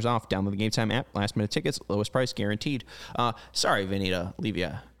 $20 off. Download the Game Time app. Last minute tickets, lowest price guaranteed. Sorry, Vinny, to leave you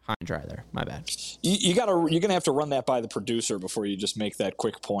high and dry there. My bad. You're gonna have to run that by the producer before you just make that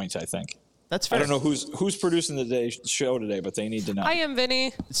quick point, I think. That's fair. I don't know who's producing the show today, but they need to know. I am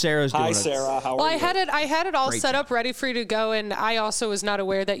Vinny. Sarah's doing Hi, it. Sarah. How are Well, you? I had it all Great set job. up, ready for you to go, and I also was not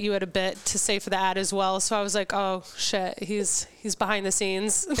aware that you had a bit to say for the ad as well. So I was like, oh shit, he's behind the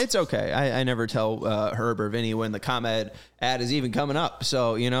scenes. It's okay. I never tell Herb or Vinny when the ComEd ad is even coming up.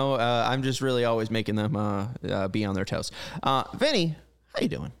 So, I'm just really always making them be on their toes. Vinny, how you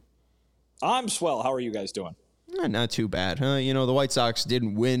doing? I'm swell. How are you guys doing? Not too bad. The White Sox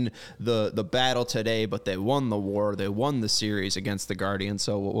didn't win the battle today, but they won the war. They won the series against the Guardians.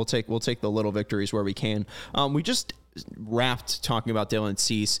 So we'll take the little victories where we can. We just wrapped talking about Dylan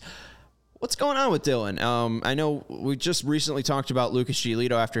Cease. What's going on with Dylan? I know we just recently talked about Lucas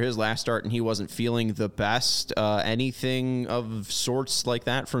Giolito after his last start, and he wasn't feeling the best. Anything of sorts like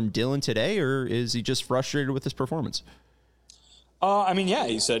that from Dylan today, or is he just frustrated with his performance? Yeah,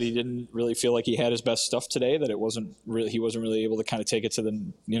 he said he didn't really feel like he had his best stuff today, that he wasn't really able to kind of take it to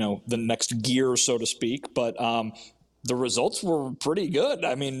the next gear, so to speak. But the results were pretty good.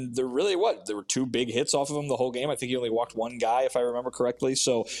 I mean, there were two big hits off of him the whole game. I think he only walked one guy, if I remember correctly.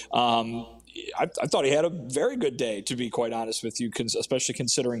 So I thought he had a very good day, to be quite honest with you, especially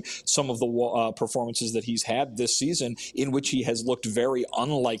considering some of the performances that he's had this season, in which he has looked very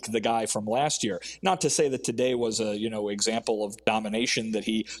unlike the guy from last year. Not to say that today was a example of domination that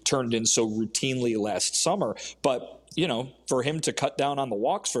he turned in so routinely last summer, but for him to cut down on the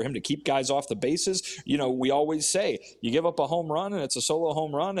walks, for him to keep guys off the bases, we always say you give up a home run and it's a solo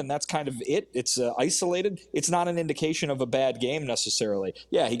home run, and that's kind of it. It's isolated. It's not an indication of a bad game necessarily.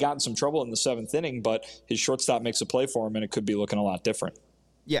 Yeah, he got in some trouble in the 7th inning, but his shortstop makes a play for him, and it could be looking a lot different.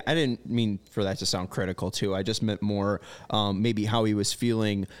 Yeah, I didn't mean for that to sound critical, too. I just meant more maybe how he was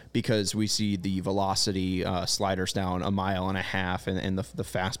feeling, because we see the velocity sliders down 1.5 miles and the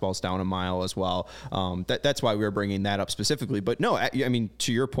fastball's down 1 mile as well. That's why we were bringing that up specifically. But no, I mean,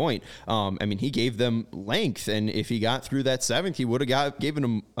 to your point, he gave them length, and if he got through that 7th, he would have given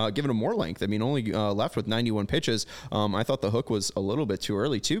him more length. I mean, only left with 91 pitches. I thought the hook was a little bit too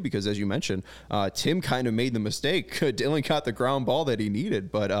early, too, because as you mentioned, Tim kind of made the mistake. Dylan got the ground ball that he needed,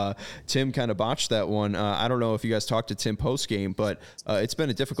 but Tim kind of botched that one. I don't know if you guys talked to Tim post-game, but it's been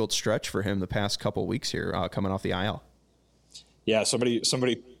a difficult stretch for him the past couple weeks here coming off the IL. Yeah,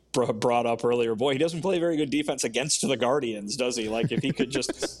 somebody brought up earlier, boy, he doesn't play very good defense against the Guardians, does he? Like, if he could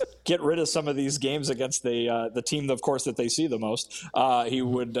just get rid of some of these games against the team, of course, that they see the most, he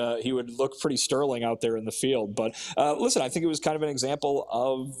would look pretty sterling out there in the field. But listen, I think it was kind of an example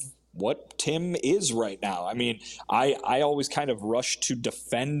of what Tim is right now. I mean, I always kind of rush to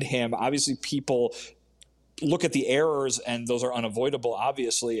defend him. Obviously, people look at the errors, and those are unavoidable,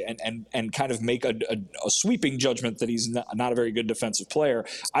 obviously, and kind of make a sweeping judgment that he's not a very good defensive player.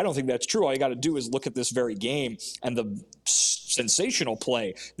 I don't think that's true. All you got to do is look at this very game and the sensational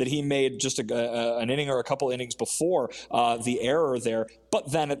play that he made just an inning or a couple innings before the error there.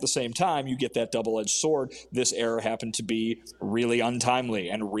 But then at the same time, you get that double-edged sword. This error happened to be really untimely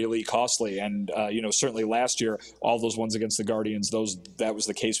and really costly. And, certainly last year, all those ones against the Guardians, that was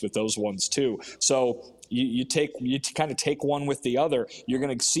the case with those ones too. So you kind of take one with the other. You're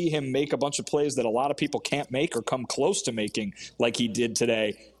going to see him make a bunch of plays that a lot of people can't make or come close to making like he did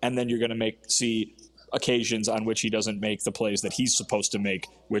today. And then you're going to see occasions on which he doesn't make the plays that he's supposed to make,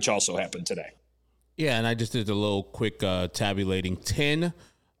 which also happened today. Yeah, and I just did a little quick tabulating. 10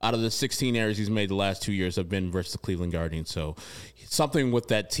 out of the 16 errors he's made the last 2 years have been versus the Cleveland Guardians. So something with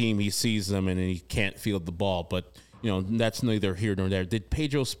that team, he sees them and he can't field the ball. But, that's neither here nor there. Did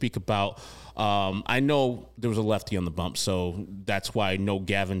Pedro speak about, I know there was a lefty on the bump, so that's why no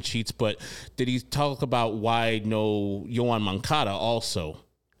Gavin Sheets. But did he talk about why no Yoan Moncada also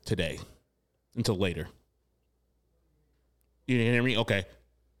today until later? You didn't hear me? Okay.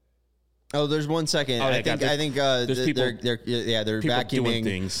 Oh, there's 1 second. Oh, I think they're vacuuming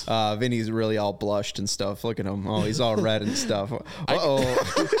things. Vinny's really all blushed and stuff. Look at him. Oh, he's all red and stuff. Uh-oh.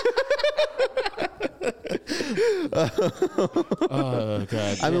 Oh,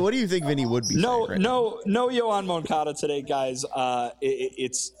 God. I mean, what do you think Vinny would be saying right now? No Yoan Moncada today, guys.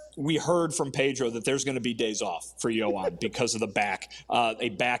 We heard from Pedro that there's going to be days off for Yoan because of the back. A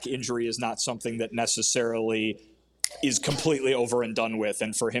back injury is not something that necessarily is completely over and done with.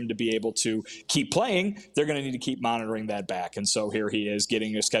 And for him to be able to keep playing, they're going to need to keep monitoring that back. And so here he is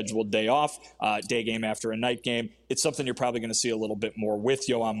getting a scheduled day off, day game after a night game. It's something you're probably going to see a little bit more with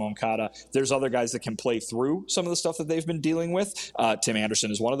Yoan Moncada. There's other guys that can play through some of the stuff that they've been dealing with. Tim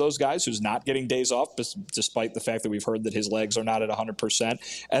Anderson is one of those guys who's not getting days off, despite the fact that we've heard that his legs are not at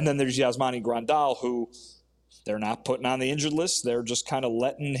 100%. And then there's Yasmani Grandal, who they're not putting on the injured list. They're just kind of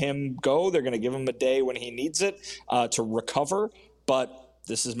letting him go. They're going to give him a day when he needs it to recover. But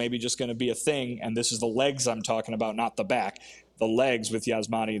this is maybe just going to be a thing, and this is the legs I'm talking about, not the back. The legs with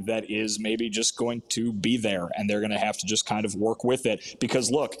Yasmani, that is maybe just going to be there, and they're going to have to just kind of work with it. Because,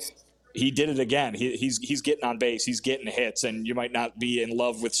 look, he did it again. He's getting on base. He's getting hits, and you might not be in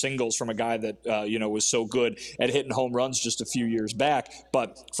love with singles from a guy that was so good at hitting home runs just a few years back.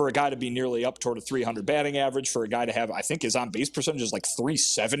 But for a guy to be nearly up toward a 300 batting average, for a guy to have, I think his on base percentage is like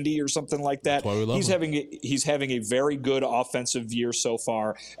 370 or something like that. He's having a very good offensive year so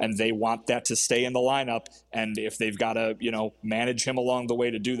far, and they want that to stay in the lineup. And if they've got to manage him along the way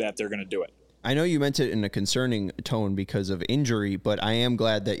to do that, they're going to do it. I know you meant it in a concerning tone because of injury, but I am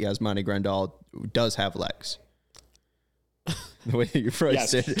glad that Yasmani Grandal does have legs. The way that you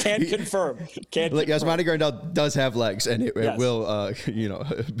phrased it. Can't confirm. Yasmani Grandal does have legs, and it will,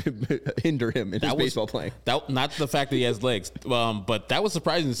 hinder him in his baseball playing. Not the fact that he has legs, but that was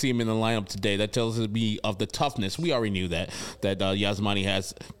surprising to see him in the lineup today. That tells me of the toughness. We already knew that Yasmani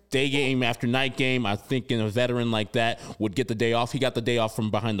has day game after night game. I think a veteran like that would get the day off. He got the day off from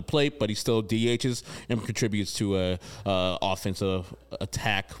behind the plate, but he still DHs and contributes to a offensive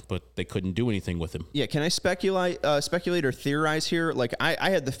attack, but they couldn't do anything with him. Yeah, can I speculate or theorize here? Like, I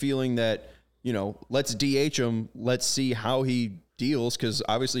had the feeling that, let's DH him. Let's see how he deals, because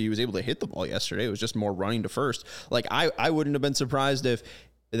obviously he was able to hit the ball yesterday. It was just more running to first. Like, I wouldn't have been surprised if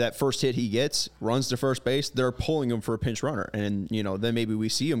that first hit he gets, runs to first base, they're pulling him for a pinch runner. And, then maybe we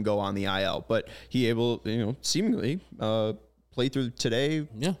see him go on the IL. But he able, seemingly play through today,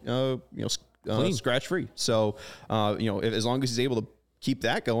 scratch-free. So, as long as he's able to keep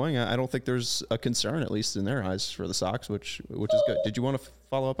that going, I don't think there's a concern, at least in their eyes, for the Sox, which is good. Did you want to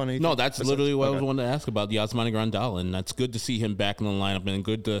follow up on anything? No, that's literally what I was wanting to ask about Yasmani Grandal, and that's good to see him back in the lineup. And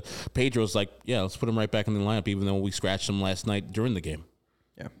good to Pedro's like, yeah, let's put him right back in the lineup, even though we scratched him last night during the game.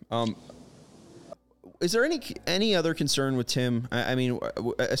 Yeah. Is there any other concern with Tim? I mean,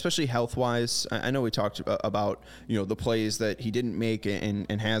 especially health wise. I know we talked about the plays that he didn't make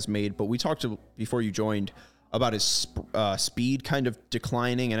and has made, but we talked before you joined about his speed kind of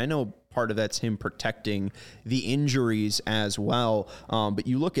declining, and I know part of that's him protecting the injuries as well. But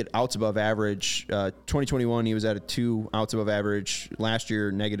you look at outs above average. 2021, he was at a 2 outs above average. Last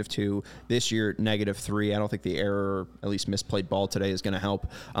year, -2. This year, -3. I don't think the error, at least misplayed ball today, is going to help.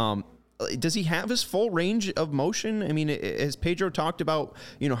 Does he have his full range of motion? I mean, has Pedro talked about,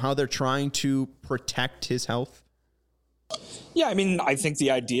 how they're trying to protect his health? Yeah, I mean, I think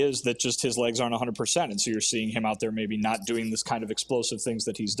the idea is that just his legs aren't 100%, and so you're seeing him out there maybe not doing this kind of explosive things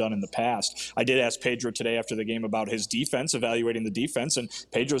that he's done in the past. I did ask Pedro today after the game about his defense, evaluating the defense, and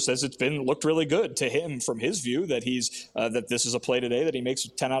Pedro says it's looked really good to him from his view that he's that this is a play today that he makes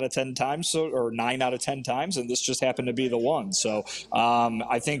 10 out of 10 times, or 9 out of 10 times, and this just happened to be the one. So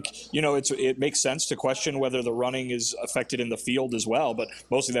I think it makes sense to question whether the running is affected in the field as well, but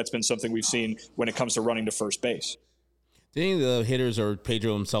mostly that's been something we've seen when it comes to running to first base. Did any of the hitters or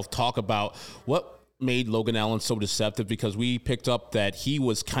Pedro himself talk about what made Logan Allen so deceptive? Because we picked up that he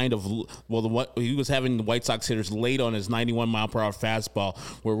was he was having the White Sox hitters late on his 91-mile-per-hour fastball,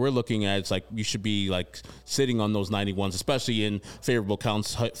 where we're looking at it's like you should be like sitting on those 91s, especially in favorable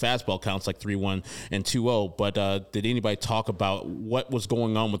counts, fastball counts like 3-1 and 2-0. But did anybody talk about what was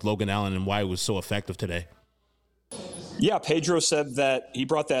going on with Logan Allen and why it was so effective today? Yeah, Pedro said that he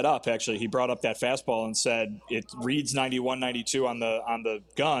brought that up, actually. He brought up that fastball and said it reads 91, 92 on the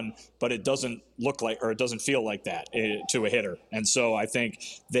gun, but it doesn't look like, or it doesn't feel like that to a hitter. And so I think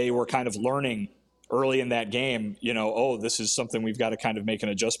they were kind of learning early in that game, this is something we've got to kind of make an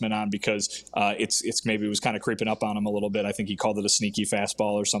adjustment on, because it's maybe it was kind of creeping up on him a little bit. I think he called it a sneaky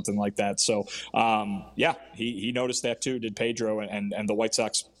fastball or something like that. So, he noticed that too, did Pedro, and the White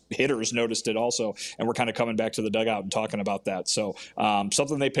Sox hitters noticed it also, and we're kind of coming back to the dugout and talking about that. So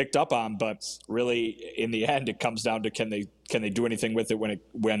something they picked up on, but really in the end, it comes down to can they do anything with it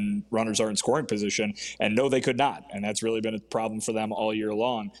when runners are in scoring position? And no, they could not. And that's really been a problem for them all year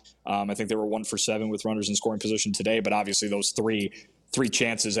long. I think they were 1 for 7 with runners in scoring position today, but obviously those three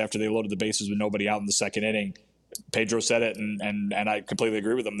chances after they loaded the bases with nobody out in the second inning, Pedro said it, and I completely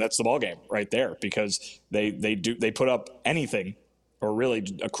agree with him. That's the ball game right there, because they put up anything, or really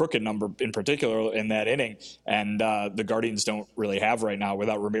a crooked number in particular in that inning. And the Guardians don't really have right now,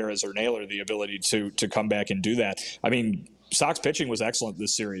 without Ramirez or Naylor, the ability to come back and do that. I mean, Sox pitching was excellent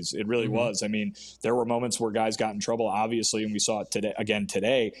this series. It really was. I mean, there were moments where guys got in trouble, obviously, and we saw it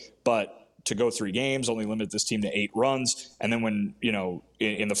today. But to go 3 games, only limit this team to 8 runs. And then when,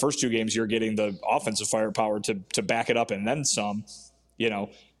 in the first 2 games, you're getting the offensive firepower to back it up and then some,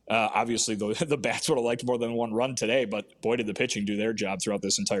 obviously, the bats would have liked more than 1 run today, but boy, did the pitching do their job throughout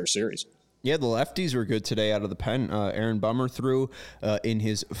this entire series. Yeah, the lefties were good today out of the pen. Aaron Bummer threw in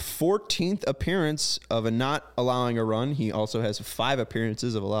his 14th appearance of not allowing a run. He also has 5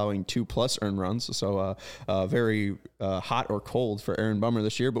 appearances of allowing 2+ earned runs. So very hot or cold for Aaron Bummer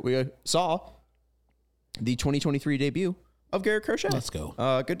this year. But we saw the 2023 debut of Garrett Crochet. Let's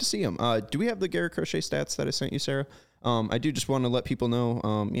go. Good to see him. Do we have the Garrett Crochet stats that I sent you, Sarah? I do just want to let people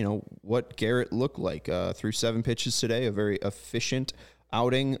know, what Garrett looked like through 7 pitches today. A very efficient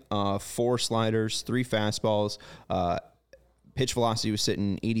outing, 4 sliders, 3 fastballs. Pitch velocity was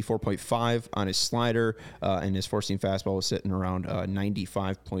sitting 84.5 on his slider, and his four-seam fastball was sitting around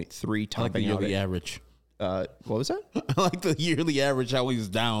 95.3, topping out the average. What was that? I like the yearly average, how he's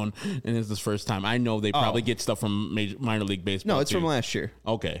down, and it's his first time. I know they probably get stuff from minor league baseball. No, it's too. from last year.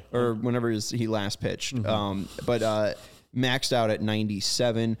 Okay. Or whenever he last pitched. But maxed out at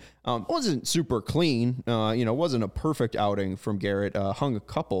 97. Wasn't super clean. Wasn't a perfect outing from Garrett. Hung a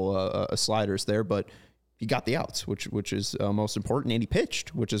couple of sliders there, but he got the outs, which is most important, and he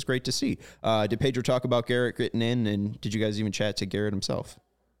pitched, which is great to see. Did Pedro talk about Garrett getting in, and did you guys even chat to Garrett himself?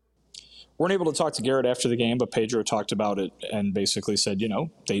 Weren't able to talk to Garrett after the game, but Pedro talked about it and basically said,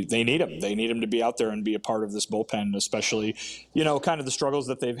 they need him. They need him to be out there and be a part of this bullpen, especially, kind of the struggles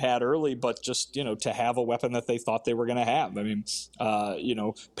that they've had early, but just, to have a weapon that they thought they were going to have. I mean,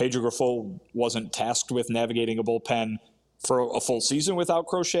 Pedro Grifol wasn't tasked with navigating a bullpen for a full season without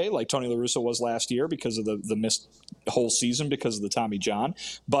Crochet, like Tony La Russa was last year because of the missed whole season because of the Tommy John.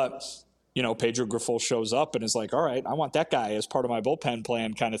 But Pedro Grifol shows up and is like, all right, I want that guy as part of my bullpen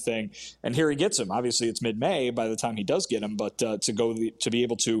plan kind of thing. And here he gets him. Obviously, it's mid-May by the time he does get him, but to be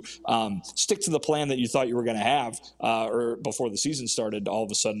able to stick to the plan that you thought you were going to have or before the season started, all of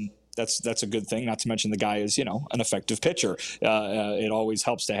a sudden, that's a good thing. Not to mention the guy is, an effective pitcher. It always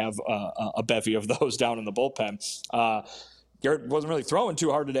helps to have a bevy of those down in the bullpen. Garrett wasn't really throwing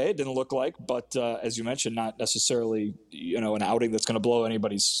too hard today, it didn't look like, but as you mentioned, not necessarily, an outing that's going to blow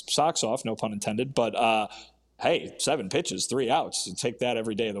anybody's socks off, no pun intended, but hey, 7 pitches, 3 outs, you take that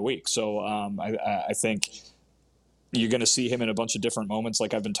every day of the week. So I think you're going to see him in a bunch of different moments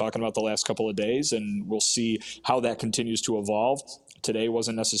like I've been talking about the last couple of days, and we'll see how that continues to evolve. Today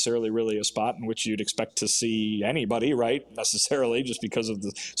wasn't necessarily really a spot in which you'd expect to see anybody, right? Necessarily, just because of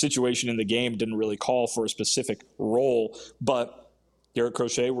the situation in the game, didn't really call for a specific role. But Garrett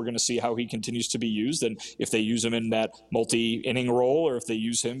Crochet, we're going to see how he continues to be used, and if they use him in that multi-inning role, or if they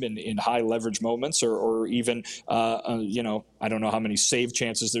use him in high leverage moments, or even, I don't know how many save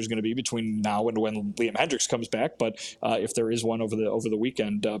chances there's going to be between now and when Liam Hendricks comes back. But if there is one over the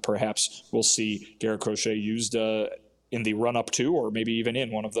weekend, perhaps we'll see Garrett Crochet used in the run-up to, or maybe even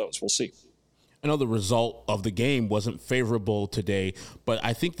in one of those. We'll see. I know the result of the game wasn't favorable today, but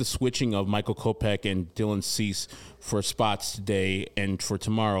I think the switching of Michael Kopech and Dylan Cease for spots today and for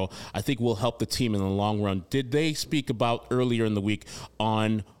tomorrow, I think will help the team in the long run. Did they speak about earlier in the week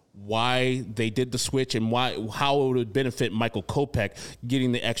on why they did the switch and how it would benefit Michael Kopech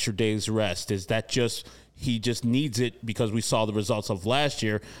getting the extra day's rest? Is that just he just needs it because we saw the results of last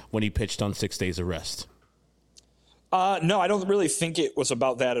year when he pitched on 6 days of rest? No, I don't really think it was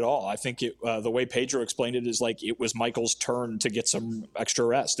about that at all. I think the way Pedro explained it is like it was Michael's turn to get some extra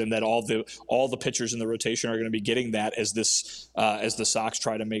rest, and that all the pitchers in the rotation are going to be getting that as the Sox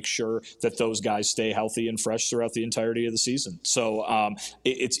try to make sure that those guys stay healthy and fresh throughout the entirety of the season. So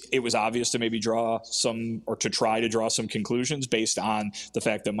it was obvious to maybe try to draw some conclusions based on the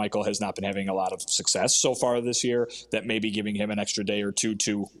fact that Michael has not been having a lot of success so far this year, that maybe giving him an extra day or two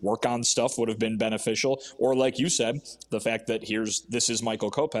to work on stuff would have been beneficial. Or like you said, the fact that this is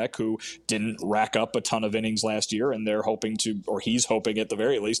Michael Kopech, who didn't rack up a ton of innings last year, and he's hoping at the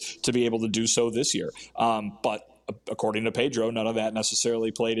very least to be able to do so this year. But according to Pedro, none of that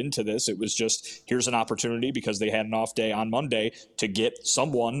necessarily played into this. It was just, here's an opportunity because they had an off day on Monday to get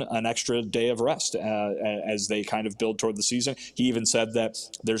someone an extra day of rest as they kind of build toward the season. He even said that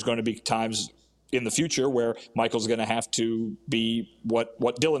there's going to be times in the future where Michael's going to have to be what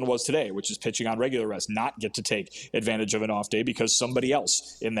Dylan was today, which is pitching on regular rest, not get to take advantage of an off day because somebody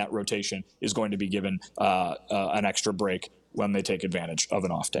else in that rotation is going to be given an extra break when they take advantage of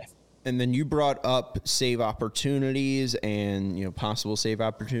an off day. And then you brought up save opportunities and possible save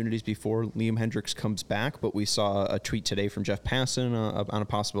opportunities before Liam Hendricks comes back. But we saw a tweet today from Jeff Passan on a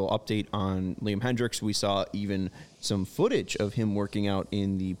possible update on Liam Hendricks. We saw even some footage of him working out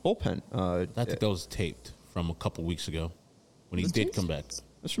in the bullpen. I think that was taped from a couple weeks ago when he did come back.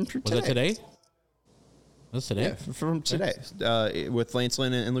 That's from today. Was that today? That's today. Yeah, from today with Lance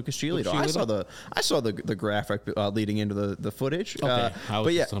Lynn and Lucas Giolito. I saw the graphic leading into the footage. Okay, how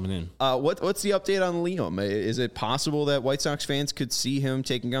is coming in? What's the update on Liam? Is it possible that White Sox fans could see him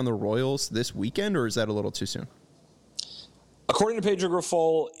taking down the Royals this weekend, or is that a little too soon? According to Pedro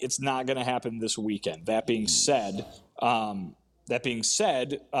Grifol, it's not going to happen this weekend. That being said, we're going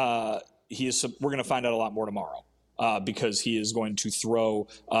to find out a lot more tomorrow. Because he is going to throw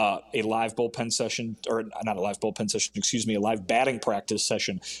a live bullpen session, or not a live bullpen session, a live batting practice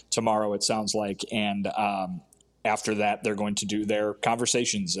session tomorrow, it sounds like. And after that, they're going to do their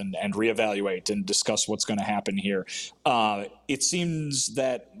conversations and reevaluate and discuss what's going to happen here. It seems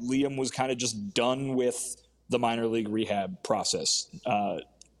that Liam was kind of just done with the minor league rehab process.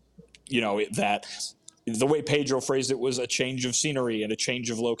 That the way Pedro phrased it was a change of scenery and a change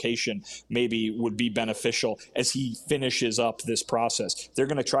of location maybe would be beneficial as he finishes up this process. They're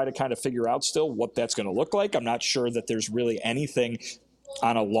going to try to kind of figure out still what that's going to look like. I'm not sure that there's really anything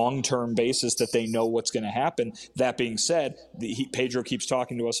on a long-term basis that they know what's going to happen. That being said, Pedro keeps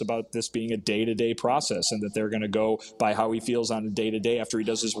talking to us about this being a day-to-day process and that they're going to go by how he feels on a day-to-day after he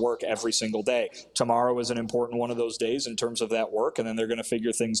does his work every single day. Tomorrow is an important one of those days in terms of that work, and then they're going to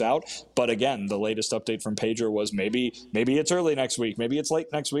figure things out. But again, the latest update from Pedro was maybe it's early next week, maybe it's late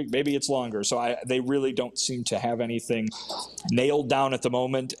next week, maybe it's longer. So they really don't seem to have anything nailed down at the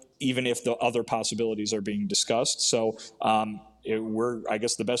moment, even if the other possibilities are being discussed. So I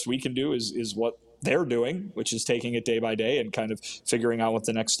guess the best we can do is what they're doing, which is taking it day by day and kind of figuring out what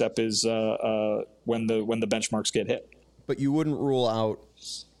the next step is when the benchmarks get hit. But you wouldn't rule out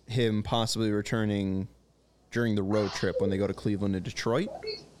him possibly returning during the road trip when they go to Cleveland and Detroit,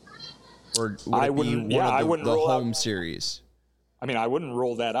 or would it be one of the home series? I mean, I wouldn't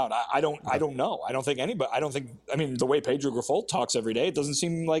rule that out. I don't know. I don't think the way Pedro Grifol talks every day, it doesn't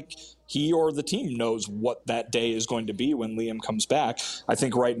seem like he or the team knows what that day is going to be when Liam comes back. I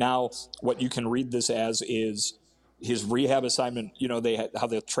think right now what you can read this as is his rehab assignment. How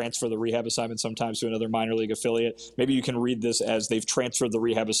they'll transfer the rehab assignment sometimes to another minor league affiliate. Maybe you can read this as they've transferred the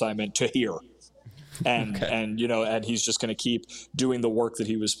rehab assignment to here. And he's just going to keep doing the work that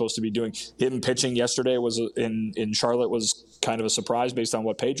he was supposed to be doing. Him pitching yesterday was in Charlotte was kind of a surprise based on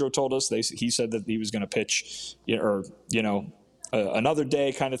what Pedro told us. He said that he was going to pitch, another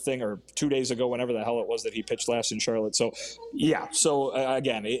day kind of thing, or 2 days ago, whenever the hell it was that he pitched last in Charlotte. So yeah. So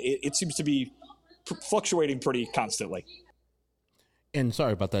again, it seems to be fluctuating pretty constantly. And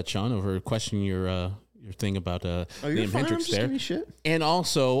sorry about that, Sean, over questioning your thing about Liam Hendricks there. And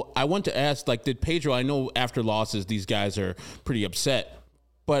also, I want to ask, did Pedro, I know after losses, these guys are pretty upset,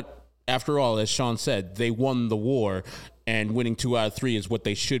 but after all, as Sean said, they won the war, and winning 2 out of 3 is what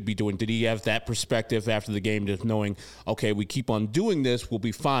they should be doing. Did he have that perspective after the game, just knowing, okay, we keep on doing this, we'll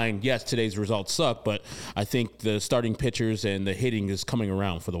be fine. Yes, today's results suck, but I think the starting pitchers and the hitting is coming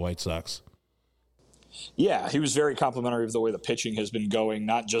around for the White Sox. Yeah, he was very complimentary of the way the pitching has been going,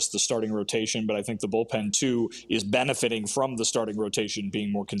 not just the starting rotation, but I think the bullpen, too, is benefiting from the starting rotation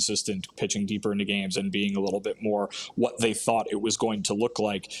being more consistent, pitching deeper into games, and being a little bit more what they thought it was going to look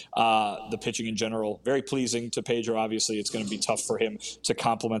like. The pitching in general, very pleasing to Pedro. Obviously, it's going to be tough for him to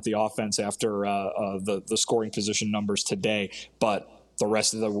complement the offense after the scoring position numbers today, but the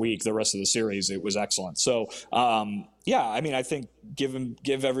rest of the week, the rest of the series, it was excellent. So, I think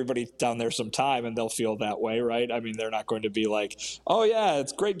give everybody down there some time and they'll feel that way, right? I mean, they're not going to be like, oh, yeah,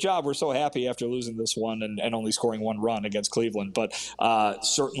 it's a great job. We're so happy after losing this one and only scoring 1 run against Cleveland. But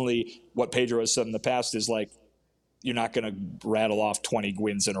certainly what Pedro has said in the past is you're not going to rattle off 20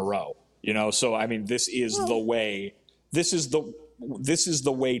 wins in a row, So, I mean, this is the way. This is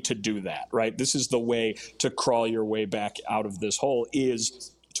the way to do that, right? This is the way to crawl your way back out of this hole,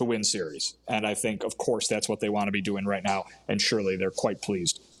 is to win series. And I think, of course, that's what they want to be doing right now. And surely they're quite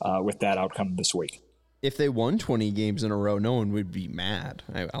pleased with that outcome this week. If they won 20 games in a row, no one would be mad.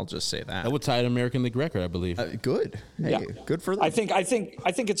 I'll just say that. That would tie an American League record, I believe. Good. Hey, yeah. Good for them. I think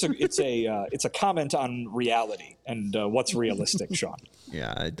it's a comment on reality and what's realistic, Sean.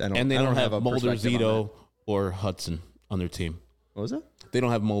 Yeah, I don't. And they don't have a Mulder, Zito, or Hudson on their team. What was that? They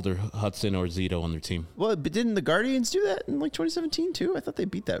don't have Mulder, Hudson, or Zito on their team. Well, but didn't the Guardians do that in 2017 too? I thought they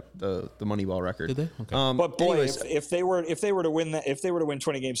beat the Moneyball record. Did they? Okay. But boy, if they were to win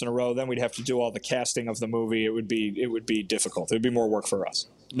 20 games in a row, then we'd have to do all the casting of the movie. It would be difficult. It would be more work for us.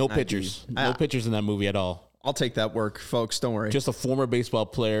 No pitchers. No pitchers in that movie at all. I'll take that work, folks. Don't worry. Just a former baseball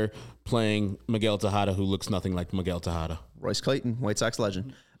player playing Miguel Tejada who looks nothing like Miguel Tejada. Royce Clayton, White Sox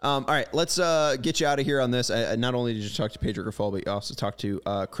legend. All right, let's get you out of here on this. Not only did you talk to Pedro Grifol, but you also talked to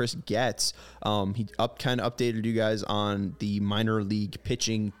Chris Getz. He kind of updated you guys on the minor league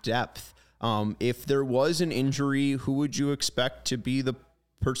pitching depth. If there was an injury, who would you expect to be the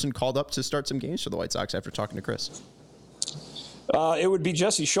person called up to start some games for the White Sox after talking to Chris? It would be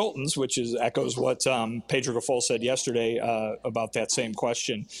Jesse Schultens, which echoes what Pedro Grifol said yesterday about that same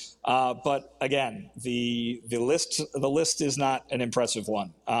question. But again, the list is not an impressive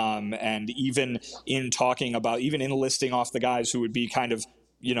one. And even in listing off the guys who would be kind of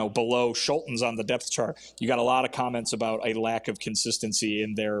below Schultens on the depth chart, you got a lot of comments about a lack of consistency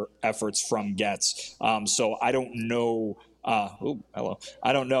in their efforts from Getz. So I don't know.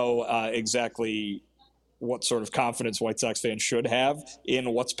 I don't know exactly what sort of confidence White Sox fans should have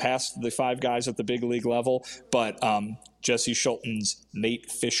in what's past the 5 guys at the big league level. But Jesse Schultens, Nate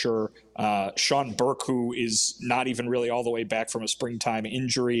Fisher, Sean Burke, who is not even really all the way back from a springtime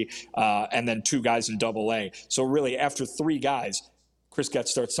injury, and then 2 guys in Double-A. So really, after 3 guys, Chris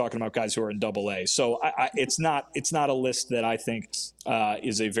Getz starts talking about guys who are in Double-A. So it's not a list that I think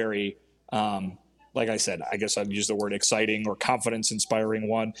is a very like I said, I guess I'd use the word exciting or confidence-inspiring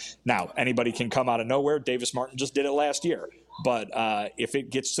one. Now, anybody can come out of nowhere. Davis Martin just did it last year. But if it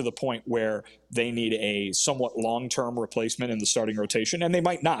gets to the point where they need a somewhat long-term replacement in the starting rotation, and they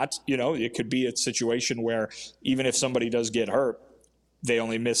might not, it could be a situation where even if somebody does get hurt, they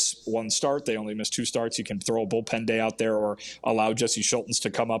only miss 1 start, they only miss 2 starts, you can throw a bullpen day out there or allow Jesse Schultens to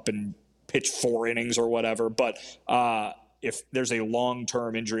come up and pitch 4 innings or whatever. But if there's a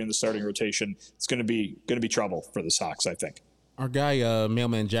long-term injury in the starting rotation, it's going to be trouble for the Sox, I think. Our guy,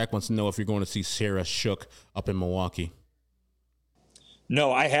 Mailman Jack, wants to know if you're going to see Sarah Shook up in Milwaukee.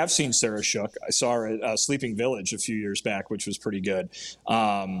 No, I have seen Sarah Shook. I saw her at Sleeping Village a few years back, which was pretty good.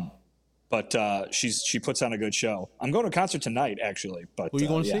 But she puts on a good show. I'm going to a concert tonight, actually. But who are you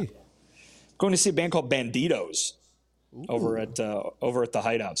going to see? I'm going to see a band called Banditos over at the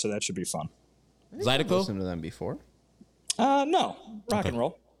Hideout, so that should be fun. I've listened to them before. No, rock and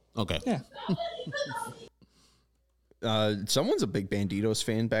roll. Okay. Yeah. Someone's a big Banditos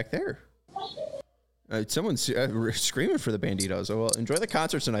fan back there. Someone's screaming for the Banditos. Oh, well, enjoy the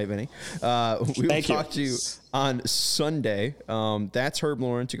concert tonight, Vinny. We will talk to you on Sunday. That's Herb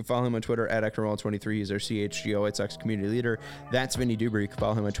Lawrence. You can follow him on Twitter at Eckerwall23. He's our CHGO White Sox community leader. That's Vinny Duber. You can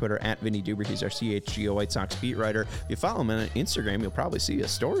follow him on Twitter at Vinny Duber. He's our CHGO White Sox beat writer. If you follow him on Instagram, you'll probably see a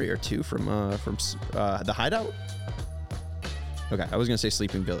story or 2 from the Hideout. Okay, I was going to say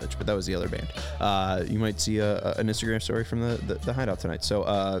Sleeping Village, but that was the other band. You might see an Instagram story from the Hideout tonight.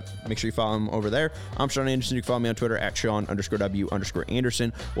 So make sure you follow him over there. I'm Sean Anderson. You can follow me on Twitter at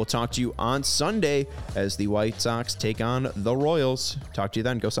Sean_W_Anderson. We'll talk to you on Sunday as the White Sox take on the Royals. Talk to you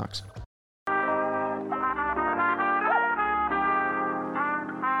then. Go Sox.